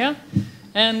area,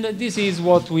 and this is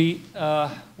what we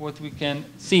can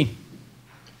see.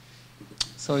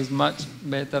 So it's much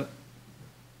better.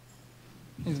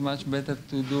 It's much better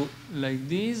to do like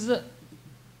this.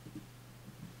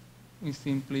 We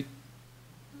simply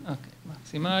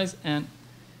maximize, and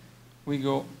we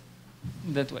go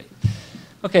that way.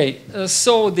 Okay,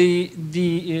 so the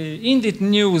Indit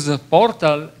News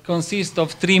portal consists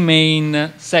of three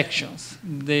main sections.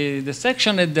 The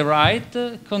section at the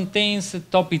right contains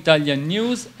top Italian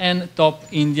news and top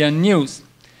Indian news.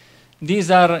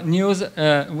 These are news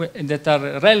that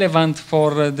are relevant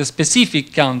for the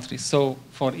specific country, so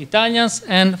for Italians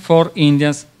and for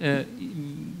Indians,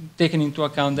 taken into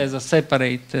account as a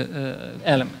separate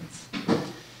elements.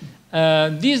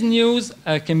 These news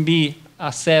can be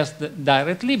accessed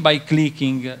directly by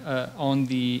clicking on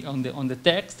the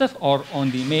text or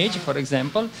on the image, for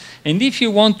example. And if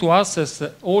you want to access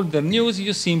all the news,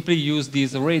 you simply use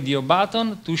this radio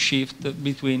button to shift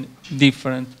between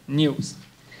different news.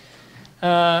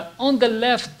 On the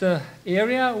left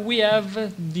area, we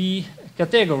have the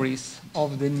categories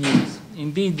of the news.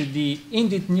 Indeed, the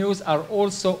Indit News are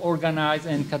also organized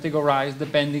and categorized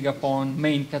depending upon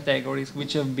main categories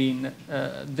which have been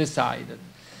decided.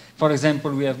 For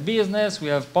example, we have business, we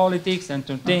have politics,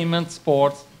 entertainment,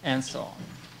 sports, and so on.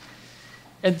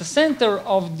 At the center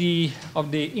of the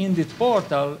Indit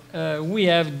portal, we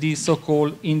have the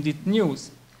so-called Indit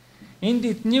News.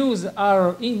 Indit News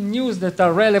are news that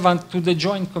are relevant to the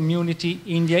joint community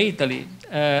India-Italy.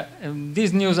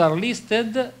 These news are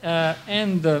listed,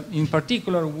 and in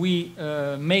particular, we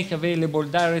make available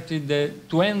directly the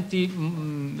 20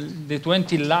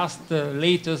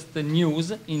 latest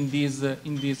news in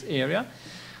this area.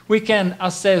 We can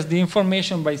access the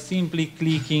information by simply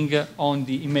clicking on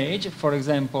the image. For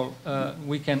example,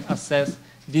 we can access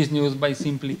this news by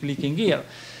simply clicking here.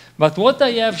 But what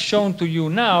I have shown to you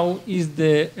now is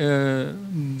the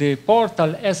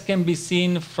portal as can be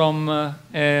seen from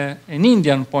an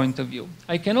Indian point of view.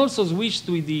 I can also switch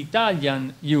to the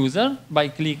Italian user by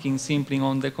clicking simply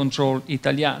on the control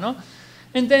Italiano,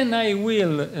 and then I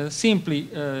will simply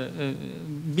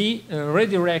be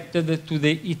redirected to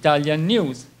the Italian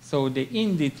news, so the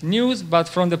Indit News, but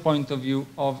from the point of view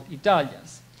of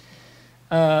Italians.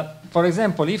 For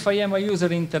example, if I am a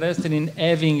user interested in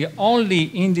having only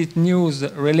Indit News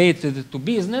related to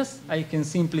business, I can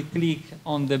simply click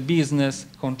on the business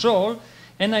control,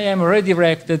 and I am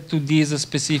redirected to this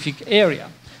specific area.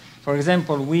 For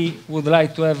example, we would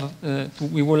like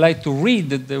to read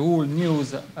the whole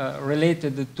news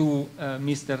related to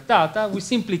Mr. Tata. We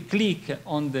simply click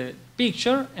on the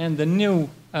picture, and the new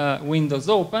windows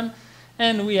open.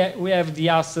 And we have the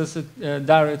access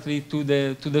directly to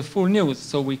the full news.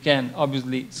 So we can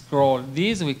obviously scroll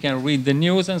this, we can read the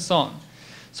news and so on.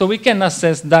 So we can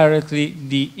access directly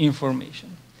the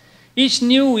information. Each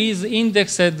news is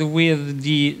indexed with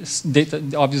the data,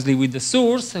 obviously with the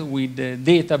source, with the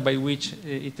data by which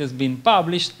it has been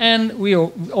published, and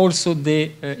also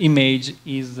the image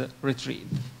is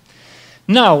retrieved.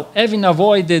 Now, having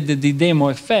avoided the demo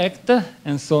effect,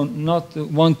 and so not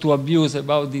want to abuse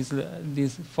about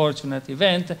this fortunate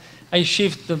event, I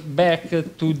shift back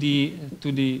to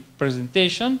the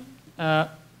presentation.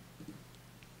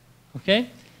 Okay?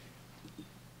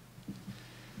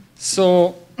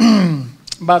 So,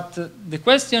 but the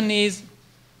question is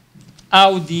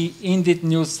how the Indit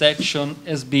news section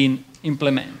has been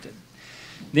implemented.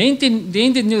 The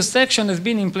Indit news section has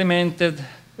been implemented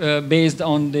based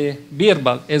on the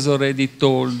Birbal, as already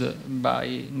told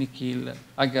by Nikhil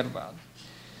Aggarwal.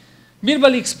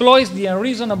 Birbal exploits the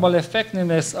unreasonable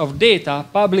effectiveness of data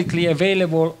publicly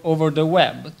available over the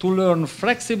web to learn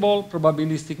flexible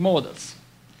probabilistic models.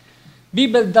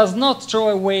 Birbal does not throw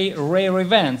away rare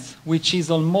events, which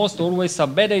is almost always a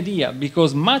bad idea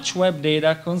because much web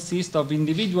data consists of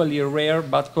individually rare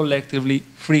but collectively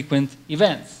frequent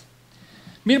events.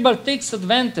 Birbal takes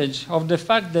advantage of the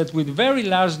fact that with very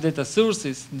large data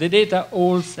sources, the data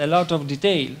holds a lot of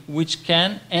detail, which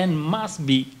can and must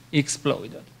be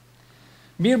exploited.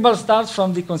 Birbal starts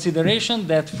from the consideration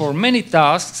that for many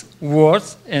tasks,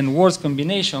 words and words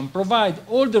combination provide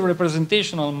all the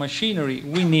representational machinery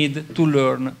we need to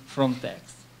learn from text.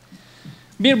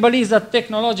 Birbal is a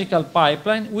technological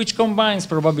pipeline which combines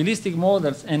probabilistic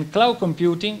models and cloud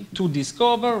computing to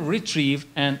discover, retrieve,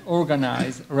 and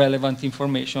organize relevant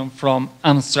information from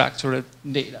unstructured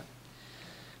data.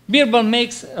 Birbal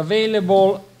makes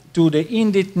available to the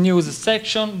Indit news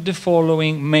section the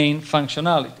following main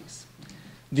functionalities.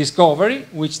 Discovery,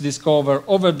 which discover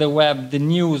over the web the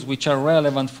news which are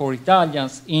relevant for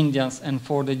Italians, Indians, and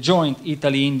for the joint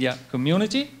Italy-India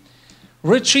community.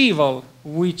 Retrieval,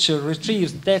 which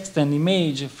retrieves text and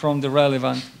image from the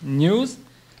relevant news.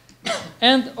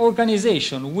 And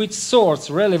organization, which sorts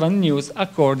relevant news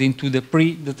according to the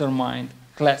predetermined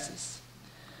classes.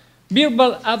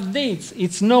 Birbal updates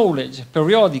its knowledge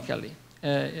periodically.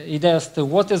 It asks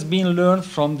what has been learned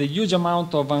from the huge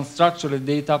amount of unstructured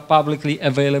data publicly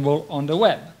available on the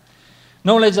web.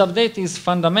 Knowledge update is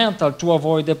fundamental to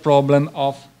avoid the problem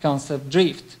of concept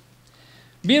drift.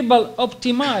 Birbal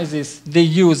optimizes the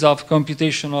use of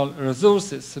computational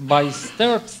resources by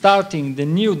starting the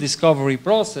new discovery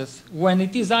process when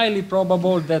it is highly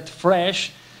probable that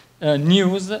fresh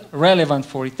news relevant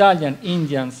for Italian,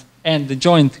 Indians, and the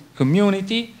joint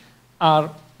community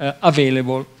are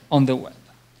available on the web.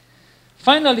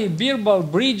 Finally, Birbal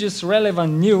bridges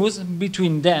relevant news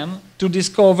between them to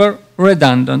discover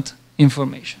redundant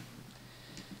information.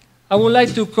 I would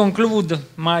like to conclude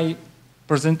my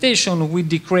presentation with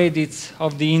the credits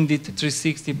of the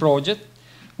indit360 project,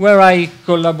 where I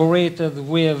collaborated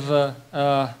with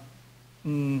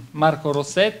Marco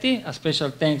Rossetti. A special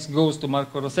thanks goes to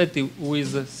Marco Rossetti, who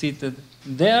is seated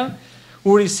there,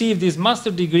 who received his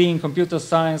master's degree in computer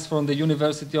science from the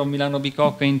University of Milan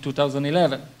Bicocca in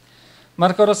 2011.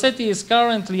 Marco Rossetti is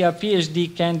currently a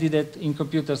PhD candidate in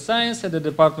computer science at the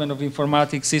Department of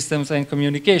Informatics, Systems and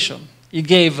Communication. He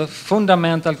gave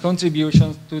fundamental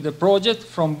contributions to the project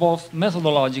from both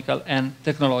methodological and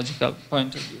technological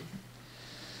point of view.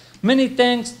 Many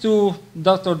thanks to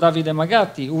Dr. Davide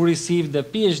Magatti, who received a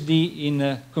PhD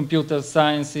in computer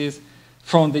sciences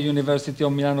from the University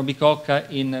of Milan Bicocca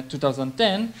in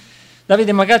 2010.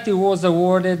 Davide Magatti was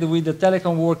awarded with the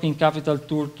Telecom Working Capital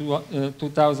Tour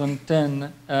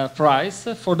 2010 prize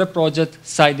for the project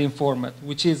Side Informat,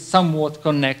 which is somewhat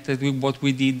connected with what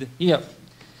we did here.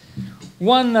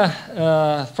 One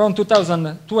from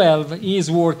 2012, he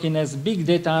is working as big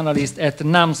data analyst at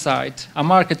Namsite, a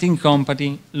marketing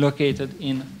company located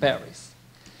in Paris.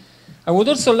 I would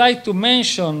also like to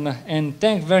mention and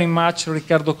thank very much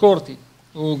Riccardo Corti,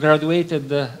 who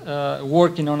graduated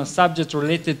working on a subject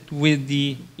related with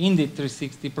the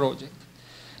indit360 project,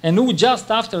 and who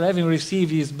just after having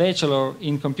received his bachelor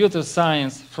in computer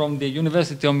science from the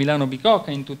University of Milan Bicocca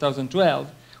in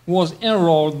 2012, was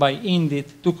enrolled by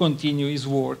Indit to continue his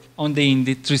work on the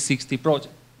indit360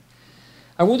 project.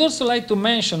 I would also like to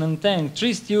mention and thank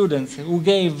 3 students who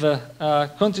gave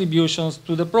contributions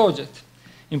to the project.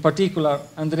 In particular,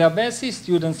 Andrea Bessi,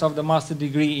 students of the master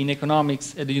degree in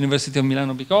economics at the University of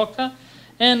Milan Bicocca,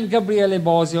 and Gabriele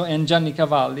Bosio and Gianni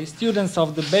Cavalli, students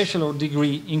of the bachelor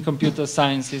degree in computer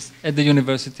sciences at the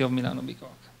University of Milan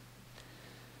Bicocca.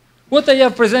 What I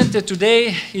have presented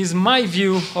today is my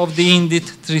view of the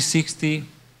indit360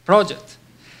 project,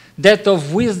 that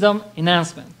of wisdom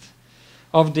enhancement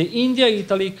of the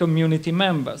India-Italy community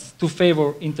members to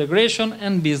favor integration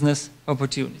and business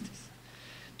opportunities.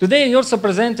 Today, I also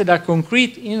presented a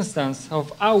concrete instance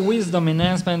of how wisdom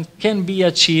enhancement can be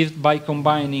achieved by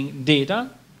combining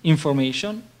data,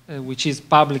 information, which is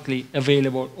publicly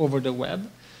available over the web,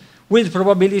 with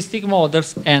probabilistic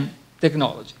models and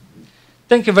technology.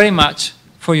 Thank you very much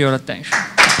for your attention.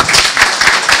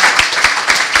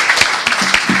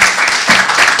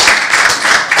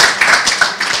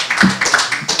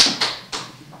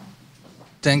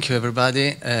 Thank you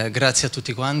everybody, grazie a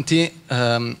tutti quanti.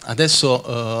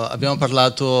 Adesso abbiamo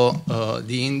parlato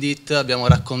di Indit, abbiamo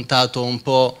raccontato un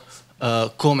po'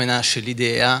 come nasce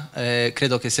l'idea,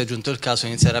 credo che sia giunto il caso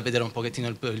di iniziare a vedere un pochettino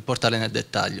il portale nel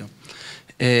dettaglio.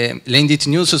 Le Indit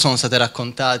News sono state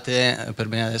raccontate per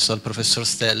bene adesso dal professor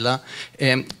Stella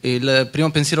e il primo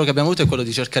pensiero che abbiamo avuto è quello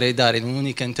di cercare di dare in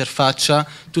un'unica interfaccia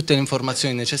tutte le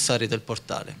informazioni necessarie del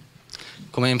portale.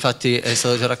 Come infatti è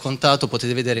stato già raccontato,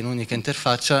 potete vedere in un'unica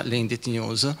interfaccia le Indit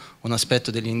News, un aspetto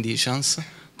degli Indicians,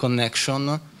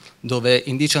 Connection, dove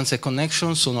Indicians e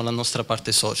Connection sono la nostra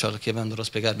parte social, che andrò a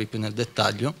spiegarvi più nel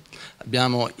dettaglio.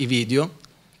 Abbiamo i video,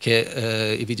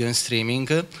 i video in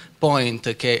streaming,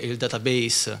 Point, che è il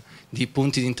database di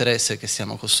punti di interesse che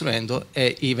stiamo costruendo,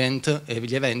 e Event,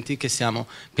 gli eventi che stiamo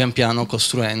pian piano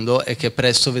costruendo e che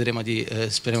presto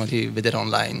speriamo di vedere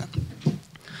online.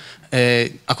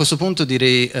 A questo punto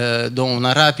direi do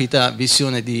una rapida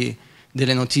visione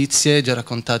delle notizie già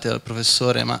raccontate dal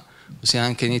professore, ma così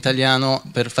anche in italiano,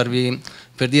 per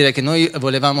dire che noi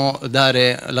volevamo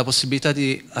dare la possibilità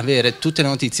di avere tutte le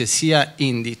notizie sia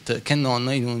Indit che non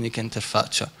in un'unica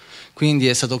interfaccia. Quindi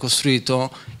è stato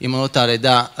costruito in modo tale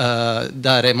da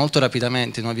dare molto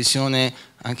rapidamente una visione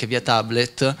anche via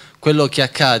tablet quello che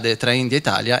accade tra India e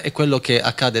Italia e quello che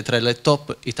accade tra le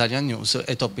top Italian News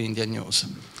e top Indian News.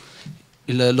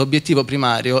 L'obiettivo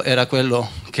primario era quello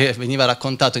che veniva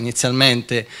raccontato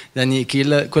inizialmente da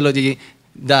Nikhil, quello di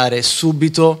dare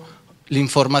subito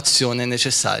l'informazione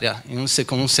necessaria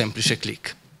con un semplice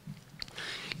click.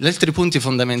 Gli altri punti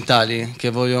fondamentali che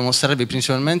voglio mostrarvi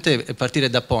principalmente è partire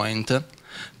da Point.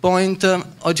 Point,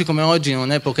 oggi come oggi, in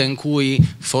un'epoca in cui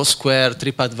Foursquare,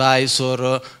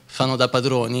 TripAdvisor fanno da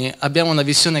padroni, abbiamo una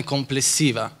visione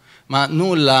complessiva, ma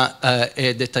nulla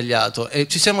è dettagliato e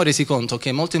ci siamo resi conto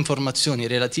che molte informazioni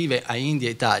relative a India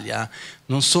e Italia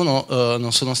non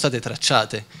sono state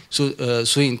tracciate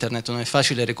su internet, non è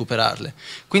facile recuperarle.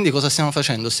 Quindi cosa stiamo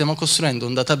facendo? Stiamo costruendo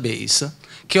un database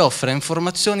che offre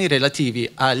informazioni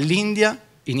relative all'India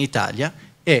in Italia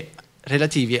e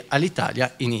relativi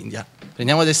all'Italia in India.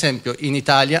 Prendiamo ad esempio in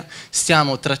Italia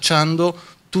stiamo tracciando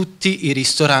tutti i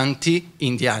ristoranti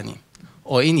indiani,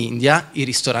 o in India i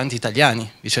ristoranti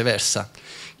italiani, viceversa.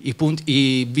 I punti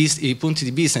di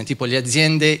business, tipo le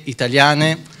aziende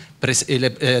italiane,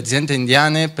 le aziende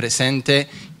indiane presenti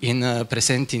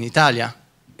in Italia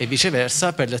e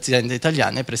viceversa per le aziende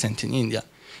italiane presenti in India.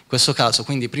 In questo caso,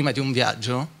 quindi prima di un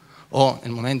viaggio o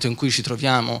nel momento in cui ci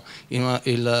troviamo in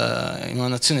una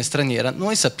nazione straniera,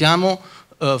 noi sappiamo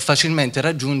facilmente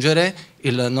raggiungere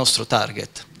il nostro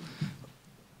target.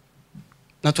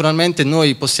 Naturalmente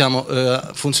noi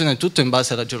funziona tutto in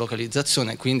base alla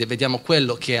geolocalizzazione, quindi vediamo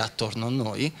quello che è attorno a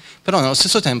noi, però nello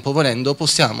stesso tempo volendo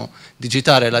possiamo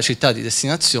digitare la città di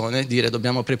destinazione, dire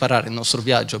dobbiamo preparare il nostro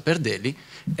viaggio per Delhi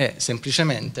e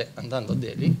semplicemente andando a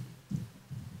Delhi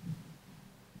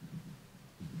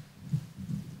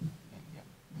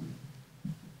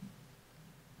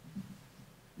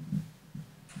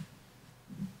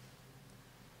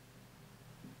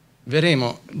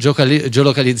verremo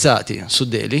geolocalizzati su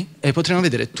Delhi e potremo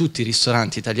vedere tutti i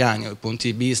ristoranti italiani o i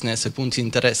punti di business e punti di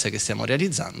interesse che stiamo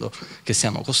realizzando, che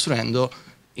stiamo costruendo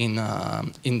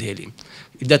in Delhi.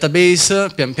 Il database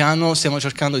pian piano stiamo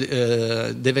cercando,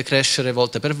 deve crescere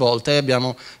volta per volta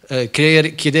e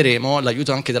chiederemo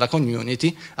l'aiuto anche della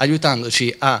community,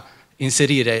 aiutandoci a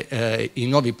inserire i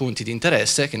nuovi punti di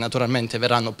interesse che naturalmente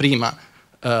verranno prima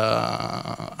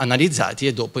analizzati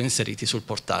e dopo inseriti sul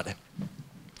portale.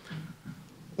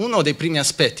 Uno dei primi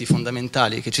aspetti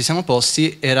fondamentali che ci siamo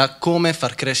posti era come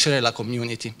far crescere la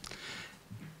community.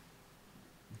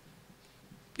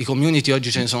 I community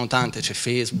oggi ce ne sono tante, c'è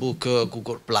Facebook,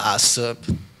 Google+,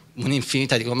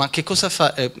 un'infinità, dico, ma che cosa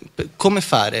come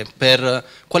fare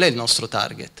qual è il nostro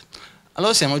target?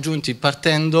 Allora siamo giunti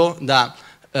partendo da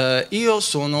io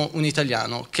sono un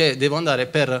italiano che devo andare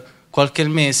per qualche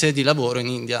mese di lavoro in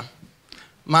India,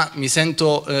 ma mi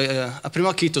sento, a primo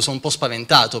acchito sono un po'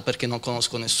 spaventato perché non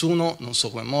conosco nessuno, non so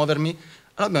come muovermi.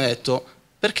 Allora abbiamo detto,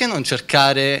 perché non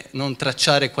cercare, non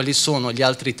tracciare quali sono gli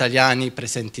altri italiani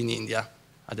presenti in India,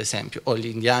 ad esempio, o gli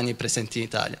indiani presenti in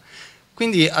Italia.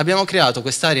 Quindi abbiamo creato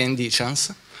quest'area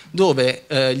Indicians dove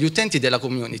gli utenti della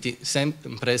community,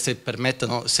 sempre se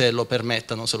lo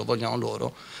permettano, se lo vogliono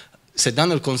loro, se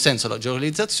danno il consenso alla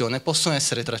geolocalizzazione, possono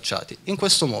essere tracciati. In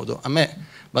questo modo a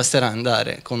me basterà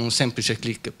andare con un semplice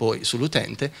clic poi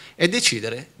sull'utente e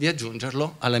decidere di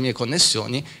aggiungerlo alle mie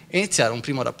connessioni e iniziare un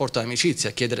primo rapporto di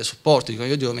amicizia, chiedere supporto, dico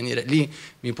io devo venire lì,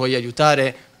 mi puoi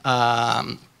aiutare a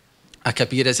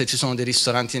capire se ci sono dei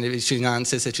ristoranti nelle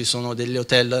vicinanze, se ci sono degli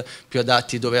hotel più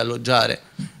adatti dove alloggiare.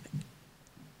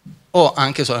 O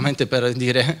anche solamente per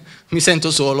dire mi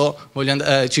sento solo,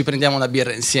 ci prendiamo una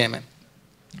birra insieme.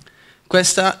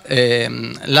 Questa è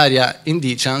l'area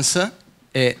indicans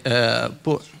e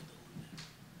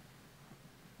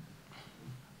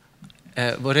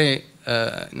vorrei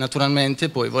naturalmente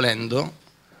poi, volendo,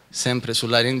 sempre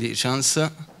sull'area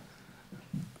indicans,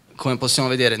 come possiamo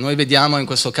vedere, noi vediamo in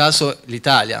questo caso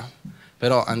l'Italia,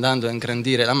 però andando a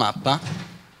ingrandire la mappa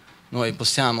noi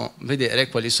possiamo vedere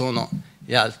quali sono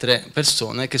le altre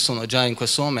persone che sono già in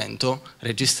questo momento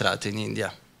registrate in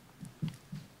India.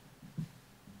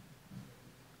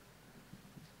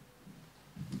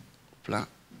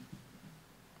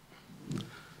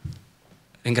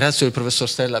 Ringrazio il professor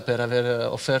Stella per aver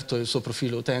offerto il suo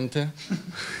profilo utente,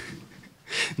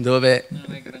 dove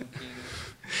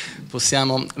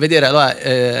possiamo vedere,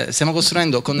 allora, stiamo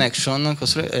costruendo Connection,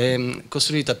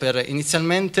 costruita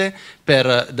inizialmente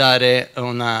per dare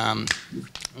una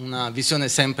visione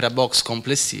sempre a box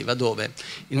complessiva, dove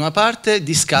in una parte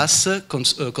Discuss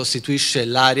costituisce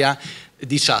l'area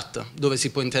di chat, dove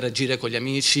si può interagire con gli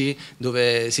amici,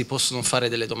 dove si possono fare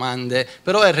delle domande,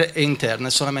 però è interna, è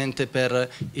solamente per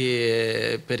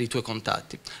i tuoi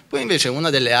contatti. Poi invece una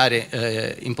delle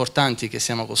aree importanti che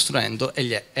stiamo costruendo è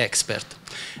gli expert.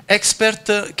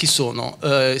 Expert chi sono?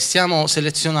 Stiamo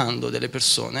selezionando delle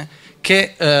persone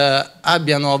che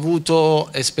abbiano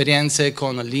avuto esperienze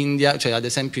con l'India, cioè ad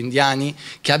esempio indiani,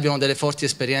 che abbiano delle forti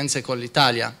esperienze con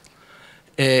l'Italia,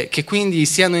 che quindi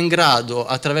siano in grado,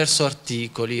 attraverso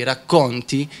articoli,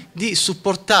 racconti, di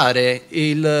supportare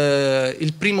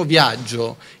il primo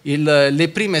viaggio, le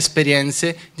prime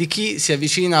esperienze di chi si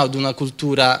avvicina ad una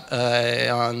cultura,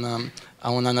 a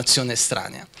una nazione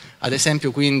estranea. Ad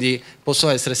esempio, quindi,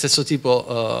 possono essere stesso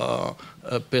tipo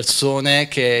persone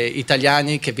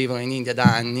italiani che vivono in India da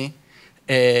anni,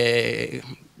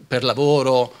 per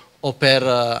lavoro o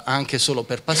anche solo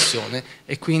per passione,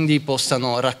 e quindi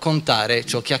possano raccontare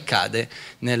ciò che accade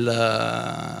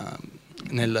nel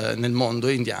mondo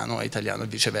indiano e italiano e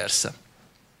viceversa.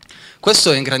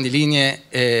 Questo in grandi linee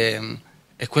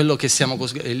è quello che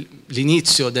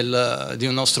l'inizio di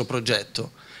un nostro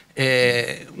progetto.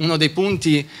 Uno dei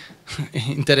punti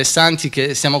interessanti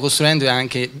che stiamo costruendo è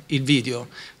anche il video,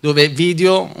 dove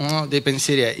uno dei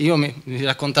pensieri è, mi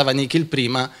raccontava Nikhil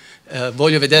prima,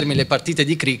 voglio vedermi le partite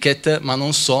di cricket ma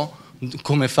non so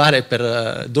come fare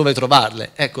dove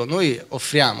trovarle. Ecco, noi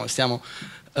stiamo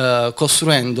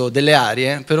costruendo delle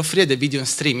aree per offrire dei video in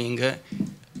streaming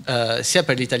sia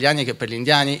per gli italiani che per gli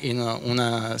indiani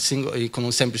con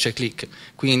un semplice click,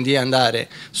 quindi andare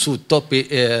su top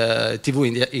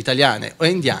TV italiane o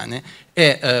indiane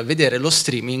e vedere lo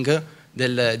streaming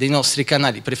dei nostri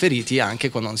canali preferiti anche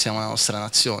quando non siamo nella nostra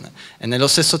nazione. E nello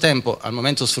stesso tempo, al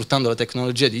momento sfruttando la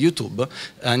tecnologia di YouTube,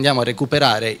 andiamo a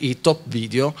recuperare i top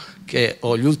video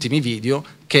o gli ultimi video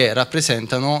che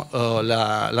rappresentano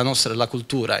la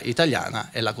cultura italiana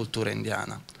e la cultura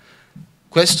indiana.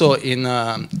 Questo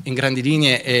in grandi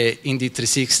linee è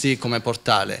indit360 come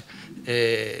portale.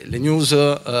 Le news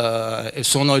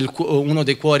sono uno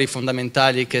dei cuori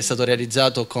fondamentali che è stato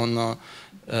realizzato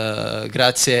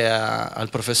grazie al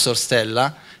professor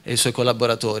Stella e ai suoi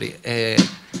collaboratori.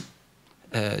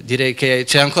 Direi che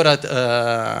c'è ancora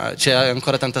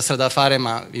tanta strada da fare,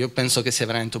 ma io penso che sia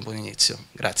veramente un buon inizio.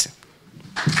 Grazie.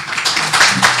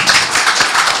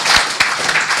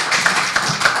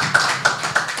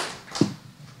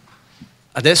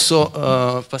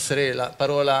 Adesso passerei la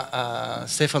parola a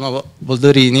Stefano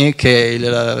Boldorino, che è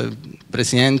il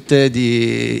presidente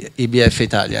di IBF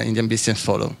Italia, Indian Business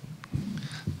Forum.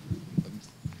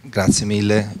 Grazie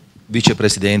mille,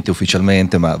 vicepresidente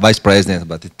ufficialmente, ma vice president,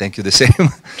 but thank you the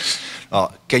same.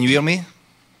 Can you hear me?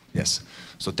 Yes.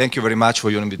 So thank you very much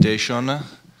for your invitation.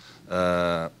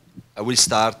 I will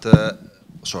start,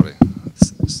 sorry,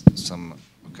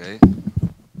 okay.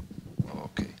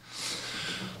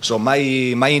 So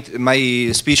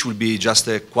my speech will be just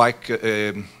a quite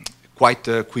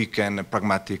quick and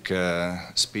pragmatic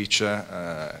speech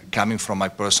coming from my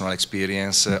personal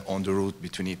experience on the route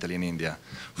between Italy and India.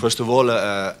 First of all,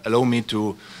 allow me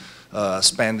to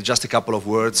spend just a couple of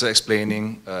words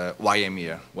explaining why I'm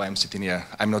here, why I'm sitting here.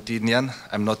 I'm not Indian,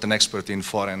 I'm not an expert in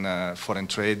foreign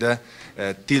trade.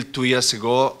 Till 2 years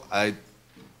ago, I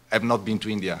have not been to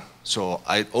India. So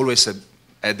I always said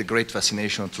had a great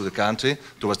fascination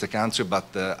towards the country,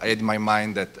 but I had in my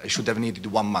mind that I should have needed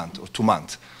 1 month or 2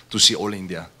 months to see all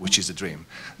India, which is the dream.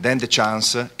 Then the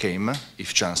chance came,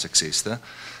 if chance exists,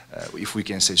 if we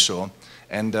can say so.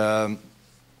 And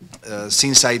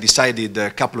since I decided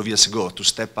a couple of years ago to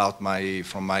step out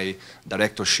from my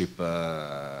directorship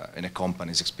in a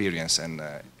company's experience and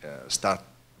start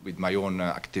with my own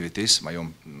activities, my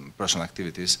own personal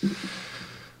activities,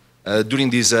 during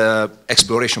this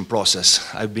exploration process,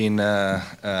 I've been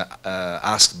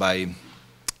asked by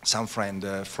some friend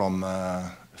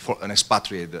an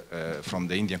expatriate from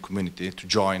the Indian community to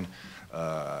join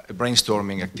a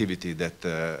brainstorming activity that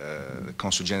the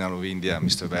Consul General of India,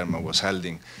 Mr. Verma, was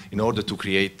holding in order to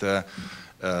create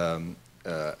an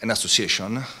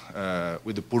association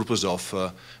with the purpose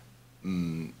of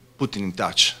putting in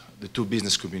touch the two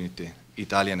business community,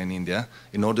 Italian and India,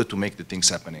 in order to make the things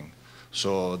happening.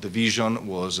 So the vision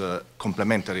was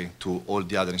complementary to all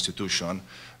the other institutions,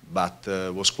 but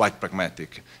was quite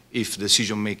pragmatic. If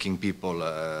decision-making people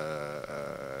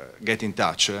get in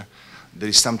touch, there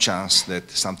is some chance that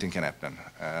something can happen.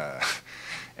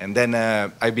 And then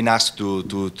I've been asked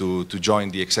to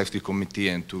join the executive committee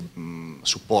and to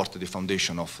support the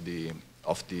foundation of the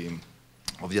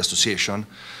association,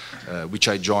 which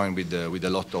I joined with a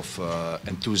lot of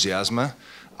enthusiasm.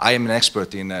 I am an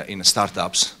expert in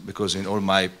startups because in all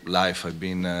my life I've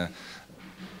been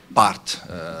part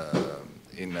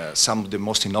in some of the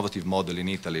most innovative models in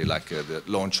Italy, like the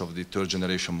launch of the third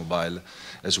generation mobile,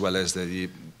 as well as the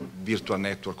virtual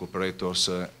network operators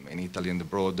in Italy and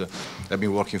abroad. I've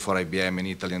been working for IBM in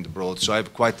Italy and abroad, so I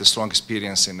have quite a strong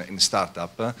experience in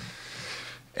startup.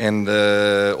 And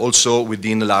also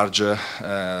within larger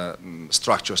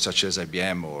structures such as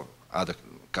IBM or other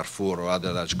Carrefour or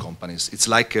other large companies. It's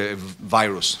like a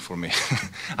virus for me.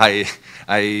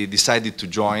 I decided to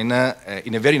join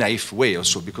in a very naive way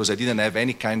also because I didn't have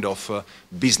any kind of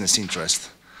business interest,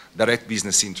 direct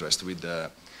business interest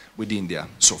with India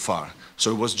so far.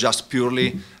 So it was just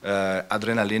purely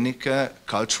adrenalinic,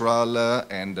 cultural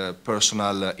and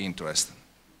personal interest.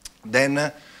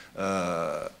 Then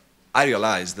I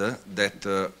realized that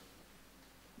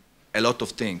a lot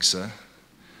of things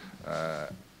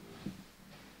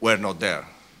were not there,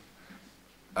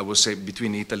 I would say,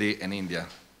 between Italy and India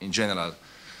in general.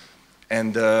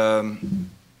 And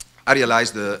I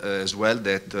realized as well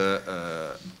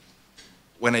that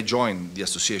when I joined the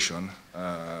association,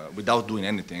 without doing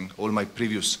anything, all my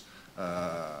previous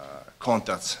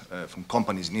contacts from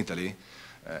companies in Italy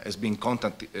has been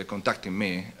contacting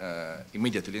me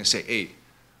immediately and say, hey,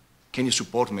 can you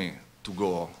support me to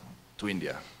go to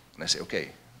India? And I say,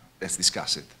 okay, let's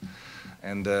discuss it.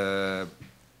 And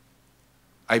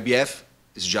IBF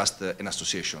is just an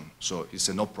association, so it's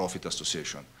a no-profit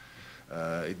association.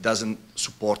 It doesn't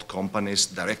support companies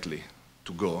directly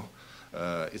to go.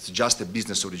 It's just a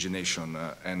business origination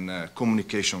and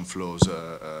communication flows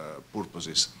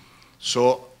purposes.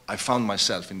 So I found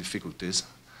myself in difficulties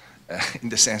in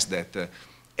the sense that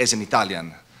as an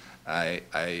Italian,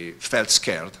 I felt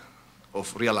scared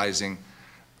of realizing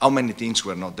how many things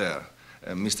were not there.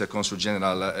 Mr. Consul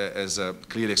General has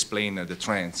clearly explained the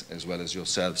trends as well as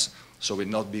yourselves, so we'll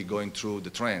not be going through the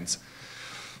trends.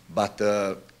 But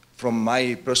from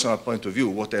my personal point of view,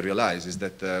 what I realize is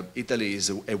that Italy is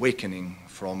awakening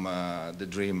from the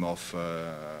dream of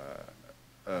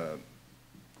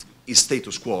its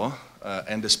status quo,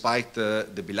 and despite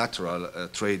the bilateral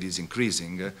trade is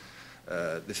increasing,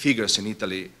 the figures in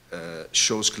Italy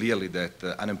shows clearly that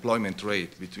unemployment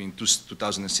rate between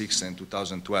 2006 and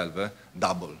 2012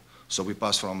 doubled. So we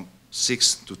passed from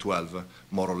 6 to 12,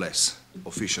 more or less,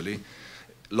 officially.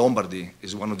 Lombardy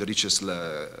is one of the richest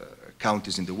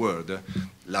counties in the world.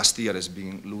 Last year has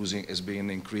been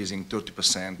increasing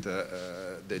 30%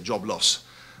 the job loss.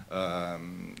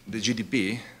 The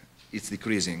GDP is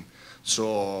decreasing.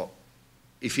 So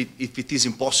if it is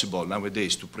impossible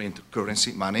nowadays to print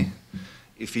currency, money,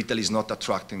 if Italy is not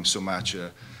attracting so much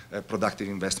productive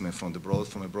investment from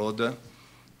abroad,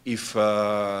 if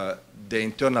the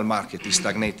internal market is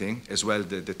stagnating, as well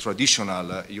the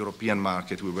traditional European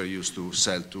market we were used to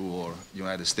sell to, or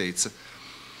United States,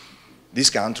 this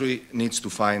country needs to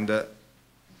find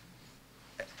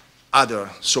other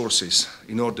sources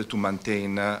in order to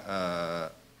maintain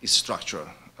its structure.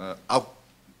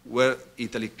 Where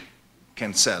Italy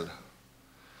can sell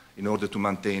in order to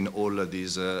maintain all of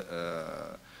these the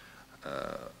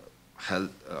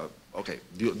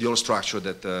whole structure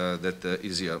that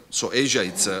is here. So Asia,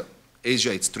 it's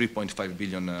 3.5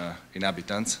 billion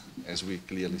inhabitants, as we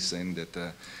clearly saying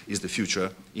that is the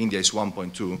future. India is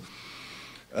 1.2.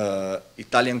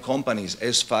 Italian companies,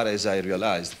 as far as I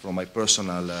realized from my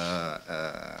personal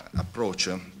approach,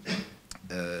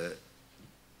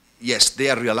 yes, they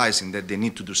are realizing that they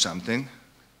need to do something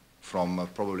from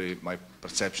probably my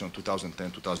perception of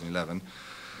 2010, 2011,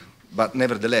 but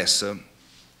nevertheless,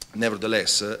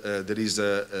 there is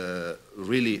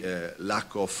really a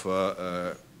lack of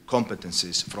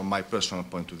competencies from my personal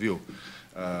point of view.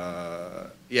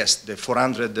 Yes, the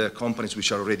 400 companies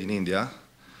which are already in India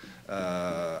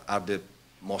are the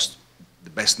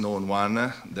best known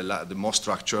one, the most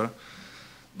structured,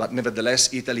 but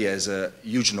nevertheless Italy has a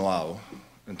huge know-how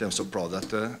in terms of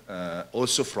product,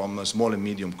 also from small and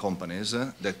medium companies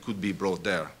that could be brought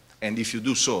there. And if you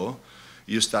do so,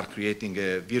 you start creating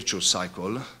a virtuous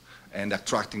cycle and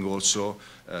attracting also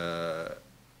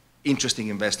interesting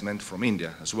investment from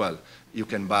India as well. You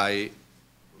can buy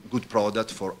good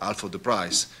product for half of the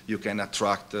price. You can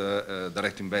attract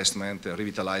direct investment,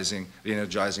 revitalizing,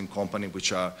 re-energizing companies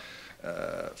which are,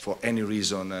 for any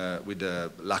reason, with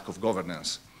a lack of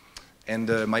governance.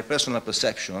 And my personal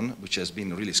perception, which has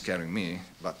been really scaring me,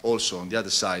 but also on the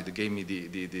other side gave me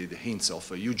the hints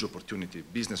of a huge opportunity,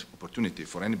 business opportunity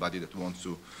for anybody that wants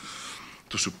to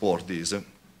support this,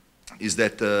 is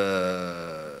that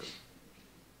the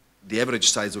average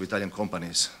size of Italian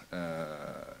companies,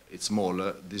 it's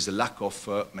small. There's a lack of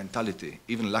mentality,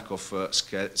 even lack of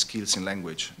skills in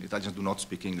language. The Italians do not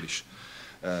speak English.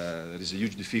 There is a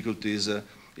huge difficulties.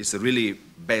 It's really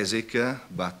basic,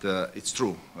 but it's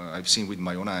true. I've seen with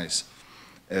my own eyes.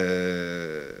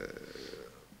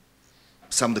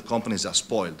 Some of the companies are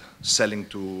spoiled. Selling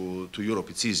to Europe,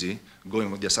 it's easy.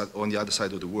 Going on the other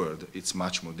side of the world, it's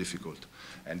much more difficult.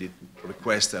 And it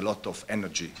requires a lot of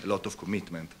energy, a lot of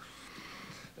commitment.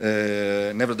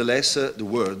 Nevertheless, the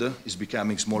world is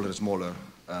becoming smaller and smaller.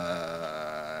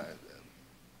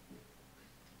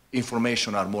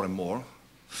 Information are more and more.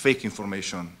 Fake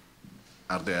information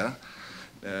are there.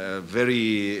 There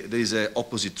is an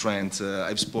opposite trend. I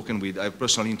have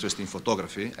personal interest in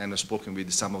photography, and I've spoken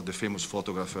with some of the famous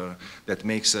photographers that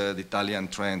makes the Italian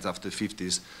trend after the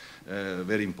 50s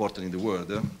very important in the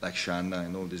world, like Shanna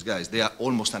and all these guys. They are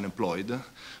almost unemployed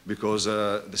because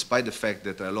despite the fact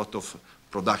that there are a lot of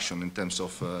production in terms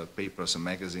of papers and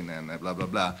magazine and blah, blah,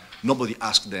 blah, nobody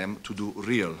asked them to do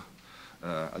real,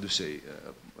 how do you say,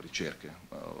 ricerche,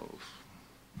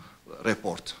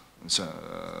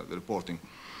 reporting.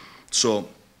 So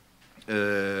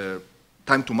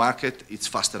time to market, it's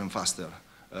faster and faster.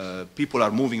 People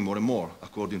are moving more and more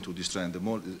according to this trend.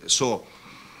 So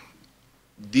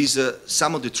these,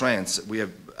 some of the trends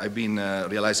I've been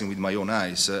realizing with my own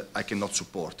eyes, I cannot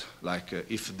support. Like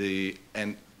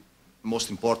and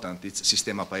most important, it's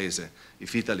Sistema Paese.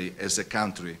 If Italy as a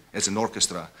country, as an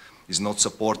orchestra, is not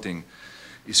supporting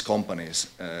its companies,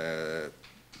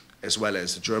 as well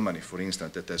as Germany, for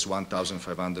instance, that has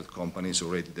 1,500 companies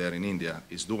already there in India,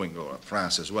 is doing, or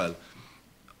France as well,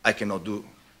 I cannot do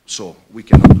so. We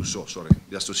cannot do so, sorry.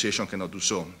 The association cannot do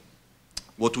so.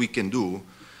 What we can do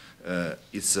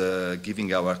is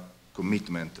giving our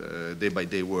commitment,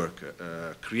 day-by-day work,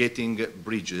 creating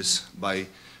bridges by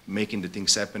making the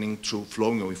things happening through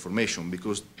flowing of information,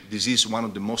 because this is one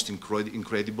of the most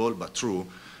incredible but true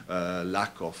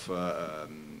lack of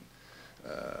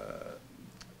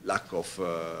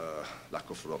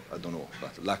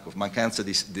mancanza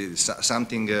di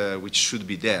something which should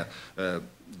be there.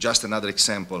 Just another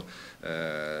example.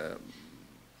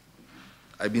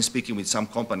 I've been speaking with some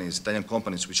companies, Italian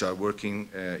companies, which are working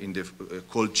in the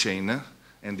cold chain,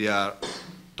 and they are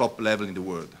top level in the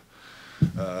world.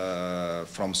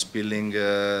 From spilling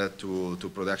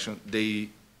to production, they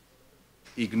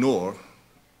ignore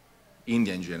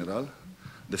India in general,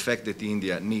 the fact that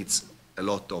India needs a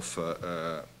lot of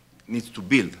needs to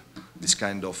build this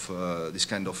kind of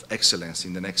excellence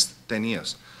in the next 10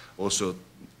 years. Also,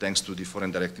 thanks to the foreign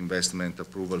direct investment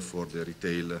approval for the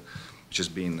retail, which has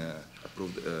been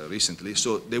approved recently.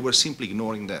 So they were simply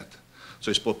ignoring that.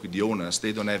 So I spoke with the owners.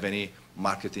 They don't have any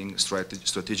marketing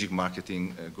strategic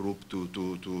marketing group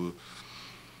to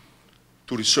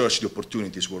research the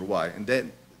opportunities worldwide. And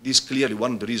then this is clearly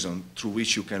one of the reasons through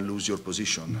which you can lose your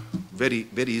position very,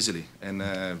 very easily and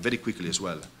very quickly as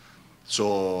well.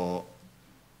 So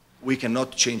we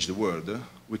cannot change the world.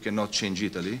 We cannot change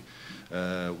Italy.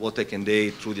 What I can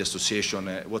do through the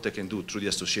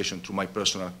association, through my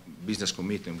personal business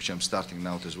commitment, which I'm starting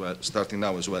now as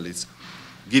well, is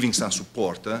giving some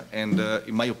support. And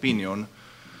in my opinion,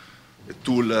 a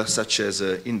tool such as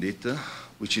Indit,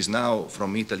 which is now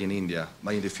from Italy and India,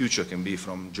 but in the future can be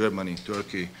from Germany,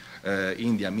 Turkey,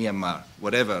 India, Myanmar,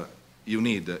 whatever you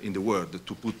need in the world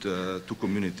to put two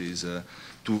communities,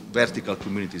 two vertical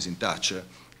communities in touch,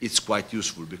 it's quite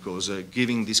useful because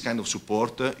giving this kind of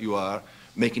support, you are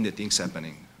making the things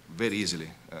happening very easily.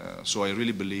 So I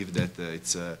really believe that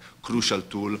it's a crucial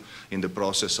tool in the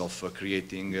process of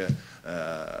creating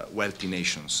wealthy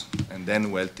nations and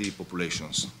then wealthy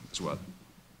populations as well.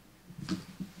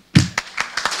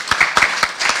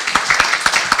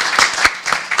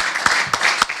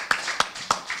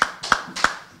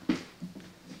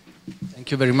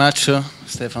 Thank you very much,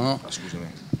 Stefano.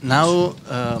 Now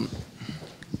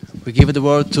we give the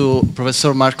word to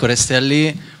Professor Marco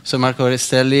Restelli. So Marco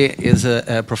Restelli is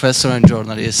a professor and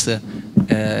journalist.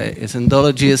 Is an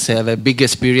indologist, have a big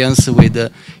experience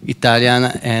with Italian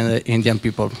and Indian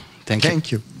people. Thank you.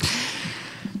 Thank you.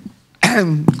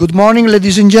 Good morning,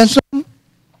 ladies and gentlemen.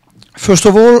 First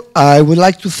of all, I would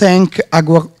like to thank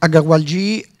Aggarwal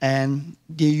ji and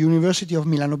the University of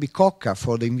Milan Bicocca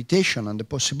for the invitation and the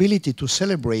possibility to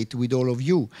celebrate with all of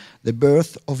you the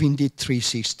birth of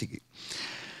indit360.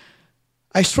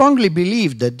 I strongly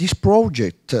believe that this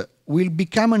project will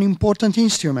become an important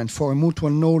instrument for mutual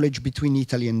knowledge between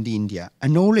Italy and India, a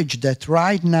knowledge that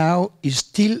right now is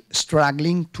still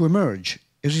struggling to emerge,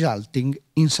 resulting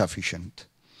insufficient.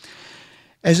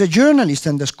 As a journalist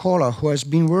and a scholar who has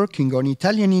been working on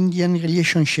Italian-Indian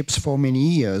relationships for many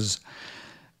years,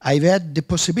 I've had the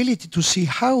possibility to see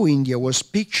how India was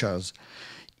pictured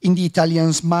in the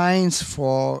Italians' minds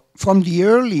from the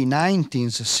early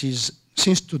 19th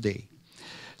since today,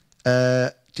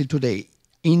 till today.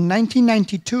 In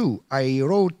 1992, I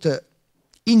wrote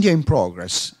India in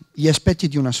Progress, Gli aspetti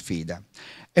di una sfida,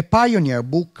 a pioneer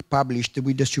book published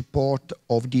with the support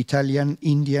of the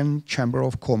Italian-Indian Chamber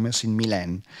of Commerce in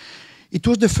Milan. It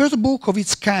was the first book of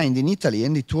its kind in Italy,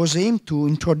 and it was aimed to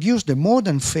introduce the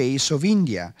modern face of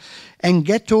India and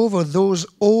get over those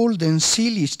old and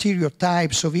silly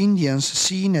stereotypes of Indians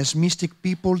seen as mystic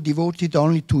people devoted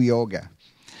only to yoga.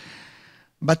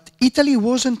 But Italy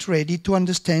wasn't ready to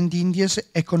understand India's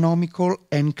economical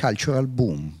and cultural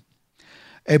boom.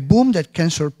 A boom that can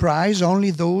surprise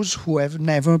only those who have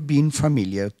never been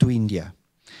familiar to India.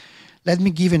 Let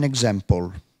me give an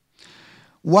example.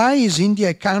 Why is India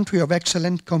a country of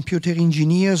excellent computer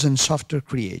engineers and software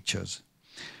creators?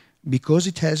 Because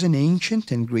it has an ancient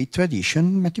and great tradition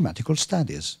in mathematical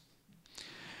studies.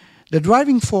 The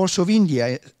driving force of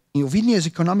India's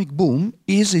economic boom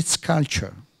is its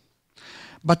culture.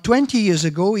 But 20 years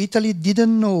ago, Italy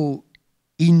didn't know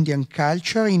Indian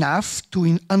culture enough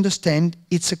to understand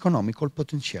its economical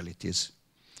potentialities.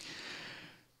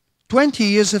 20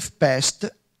 years have passed.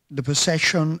 The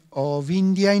perception of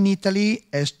India in Italy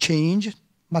has changed,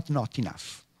 but not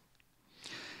enough.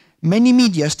 Many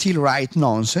media still write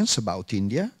nonsense about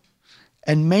India,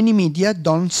 and many media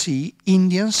don't see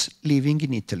Indians living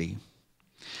in Italy.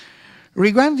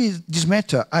 Regarding this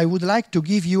matter, I would like to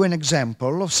give you an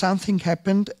example of something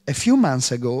happened a few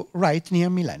months ago right near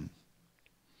Milan.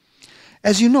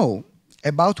 As you know,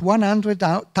 about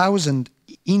 100,000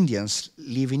 Indians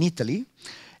live in Italy,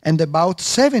 and about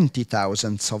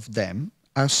 70,000 of them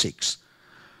are Sikhs,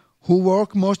 who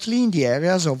work mostly in the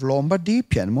areas of Lombardy,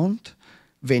 Piedmont,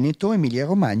 Veneto,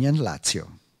 Emilia-Romagna, and Lazio.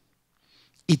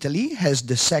 Italy has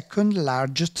the second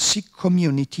largest Sikh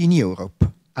community in Europe,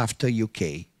 after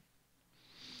UK.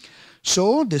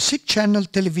 So the Sikh Channel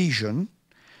Television,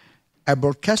 a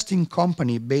broadcasting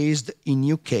company based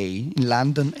in UK, in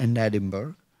London and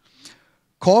Edinburgh,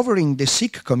 covering the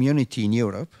Sikh community in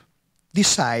Europe,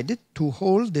 decided to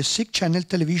hold the Sikh Channel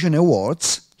Television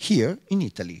Awards here in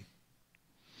Italy.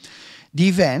 The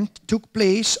event took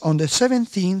place on the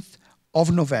 17th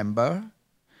of November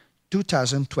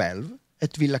 2012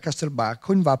 at Villa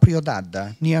Castelbarco in Vaprio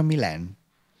d'Adda, near Milan,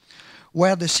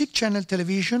 where the Sikh Channel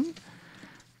Television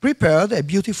prepared a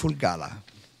beautiful gala.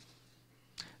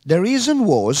 The reason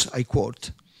was, I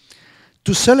quote,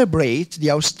 to celebrate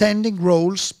the outstanding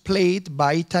roles played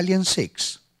by Italian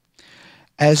Sikhs,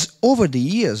 as over the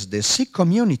years the Sikh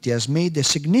community has made a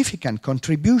significant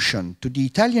contribution to the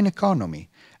Italian economy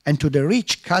and to the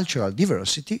rich cultural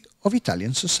diversity of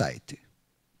Italian society.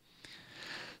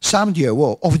 Some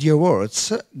of the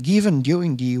awards given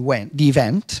during the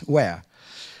event were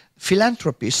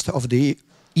Philanthropist of the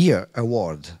Year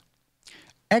Award,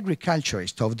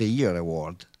 Agriculturist of the Year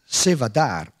Award,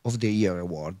 Sevadar of the Year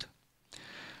Award,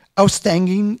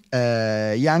 Outstanding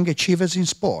Young Achievers in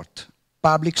Sport,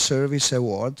 Public Service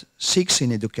Award, Sikhs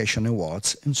in Education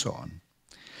Awards, and so on.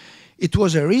 It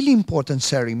was a really important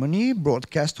ceremony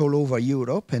broadcast all over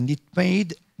Europe, and it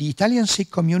made the Italian Sikh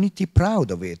community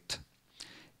proud of it,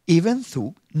 even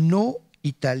though no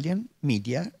Italian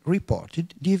media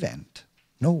reported the event.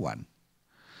 No one.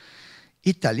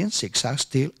 Italian Sikhs are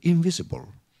still invisible.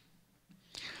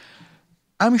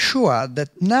 I'm sure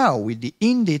that now with the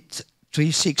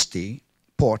indit360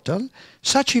 portal,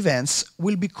 such events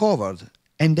will be covered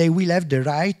and they will have the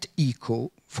right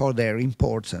echo for their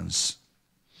importance.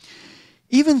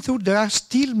 Even though there are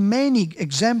still many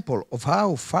examples of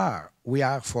how far we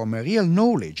are from a real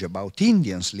knowledge about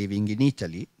Indians living in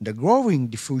Italy, the growing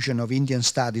diffusion of Indian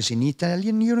studies in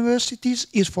Italian universities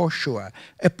is for sure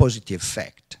a positive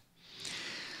fact.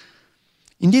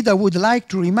 Indeed, I would like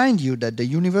to remind you that the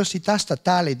Università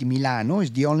Statale di Milano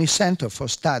is the only center for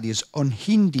studies on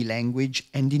Hindi language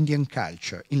and Indian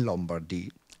culture in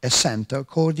Lombardy, a center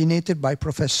coordinated by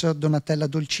Professor Donatella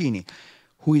Dolcini,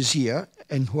 who is here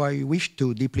and who I wish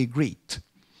to deeply greet.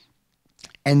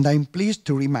 And I'm pleased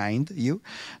to remind you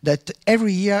that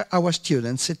every year our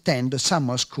students attend a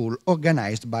summer school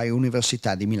organized by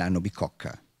Università di Milano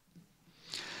Bicocca.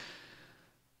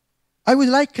 I would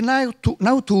like now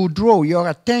to draw your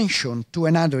attention to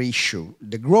another issue,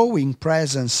 the growing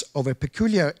presence of a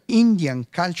peculiar Indian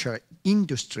culture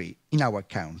industry in our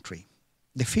country,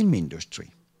 the film industry,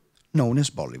 known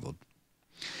as Bollywood.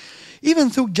 Even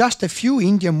though just a few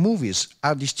Indian movies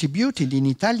are distributed in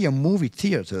Italian movie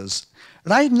theaters,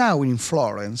 right now in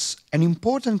Florence, an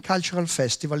important cultural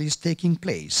festival is taking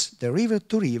place, the River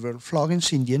to River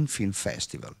Florence Indian Film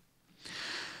Festival.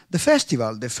 The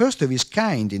festival, the first of its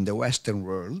kind in the Western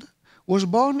world, was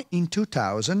born in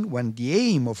 2000 with the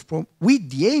aim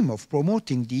of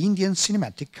promoting the Indian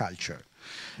cinematic culture.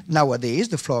 Nowadays,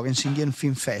 the Florence Indian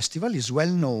Film Festival is well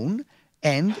known,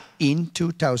 and in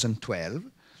 2012,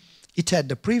 it had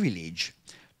the privilege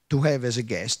to have as a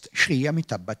guest Shri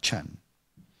Amitabh Bachchan.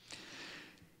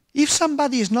 If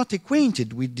somebody is not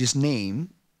acquainted with this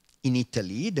name in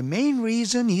Italy, the main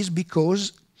reason is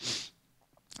because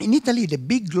in Italy, the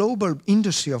big global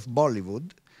industry of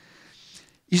Bollywood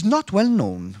is not well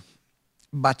known,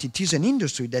 but it is an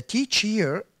industry that each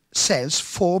year sells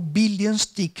 4 billion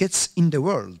tickets in the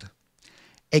world,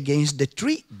 against the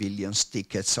 3 billion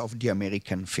tickets of the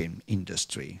American film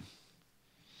industry.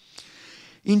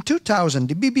 In 2000,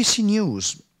 the BBC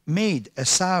News made a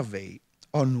survey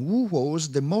on who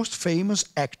was the most famous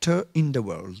actor in the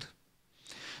world.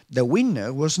 The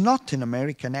winner was not an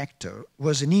American actor,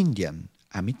 was an Indian,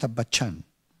 Amitabh Bachchan.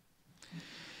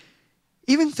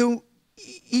 Even though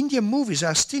Indian movies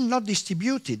are still not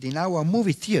distributed in our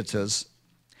movie theaters,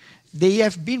 they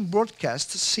have been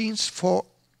broadcast since 4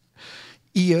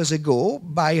 years ago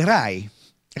by RAI,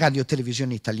 Radio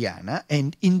Televisione Italiana,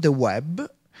 and in the web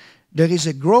there is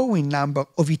a growing number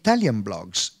of Italian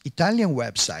blogs, Italian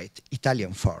websites,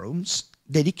 Italian forums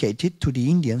dedicated to the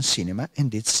Indian cinema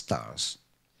and its stars.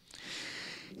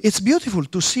 It's beautiful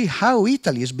to see how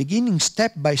Italy is beginning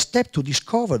step by step to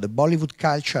discover the Bollywood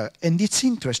culture, and it's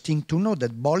interesting to know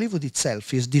that Bollywood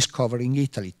itself is discovering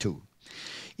Italy too.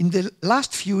 In the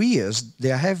last few years,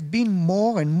 there have been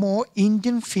more and more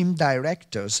Indian film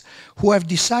directors who have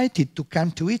decided to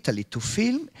come to Italy to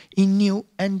film in new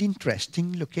and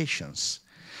interesting locations.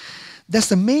 That's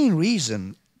the main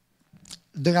reason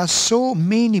there are so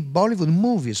many Bollywood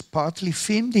movies partly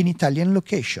filmed in Italian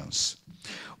locations.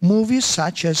 Movies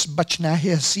such as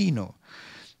Bacchinaje Asino,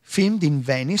 filmed in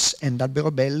Venice and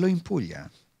Alberobello in Puglia,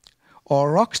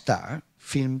 or Rockstar,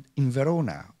 filmed in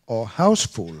Verona, or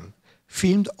Houseful,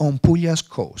 filmed on Puglia's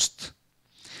coast.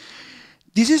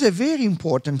 This is a very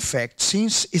important fact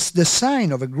since it's the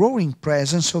sign of a growing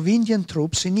presence of Indian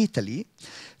troops in Italy,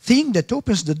 thing that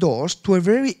opens the doors to a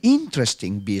very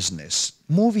interesting business,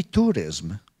 movie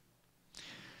tourism.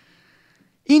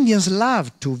 Indians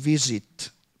love to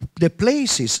visit the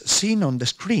places seen on the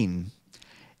screen,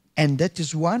 and that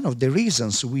is one of the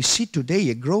reasons we see today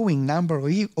a growing number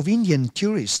of Indian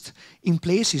tourists in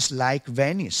places like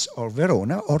Venice or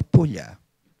Verona or Puglia.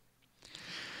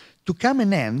 To come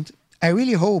an end, I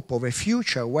really hope of a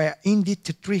future where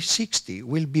indit360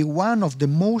 will be one of the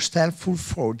most helpful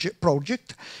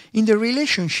projects in the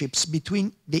relationships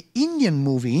between the Indian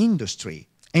movie industry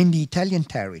and the Italian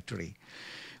territory,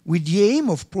 with the aim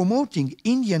of promoting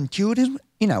Indian tourism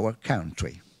in our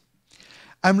country.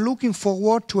 I'm looking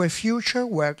forward to a future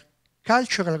where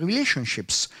cultural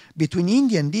relationships between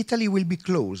India and Italy will be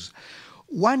close,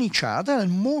 one each other,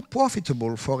 and more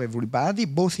profitable for everybody,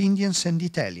 both Indians and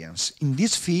Italians. In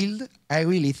this field, I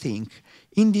really think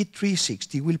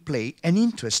indit360 will play an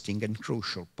interesting and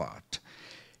crucial part.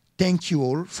 Thank you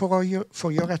all for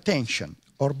your attention.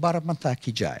 Or Bharat Mata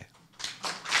Ki Jai.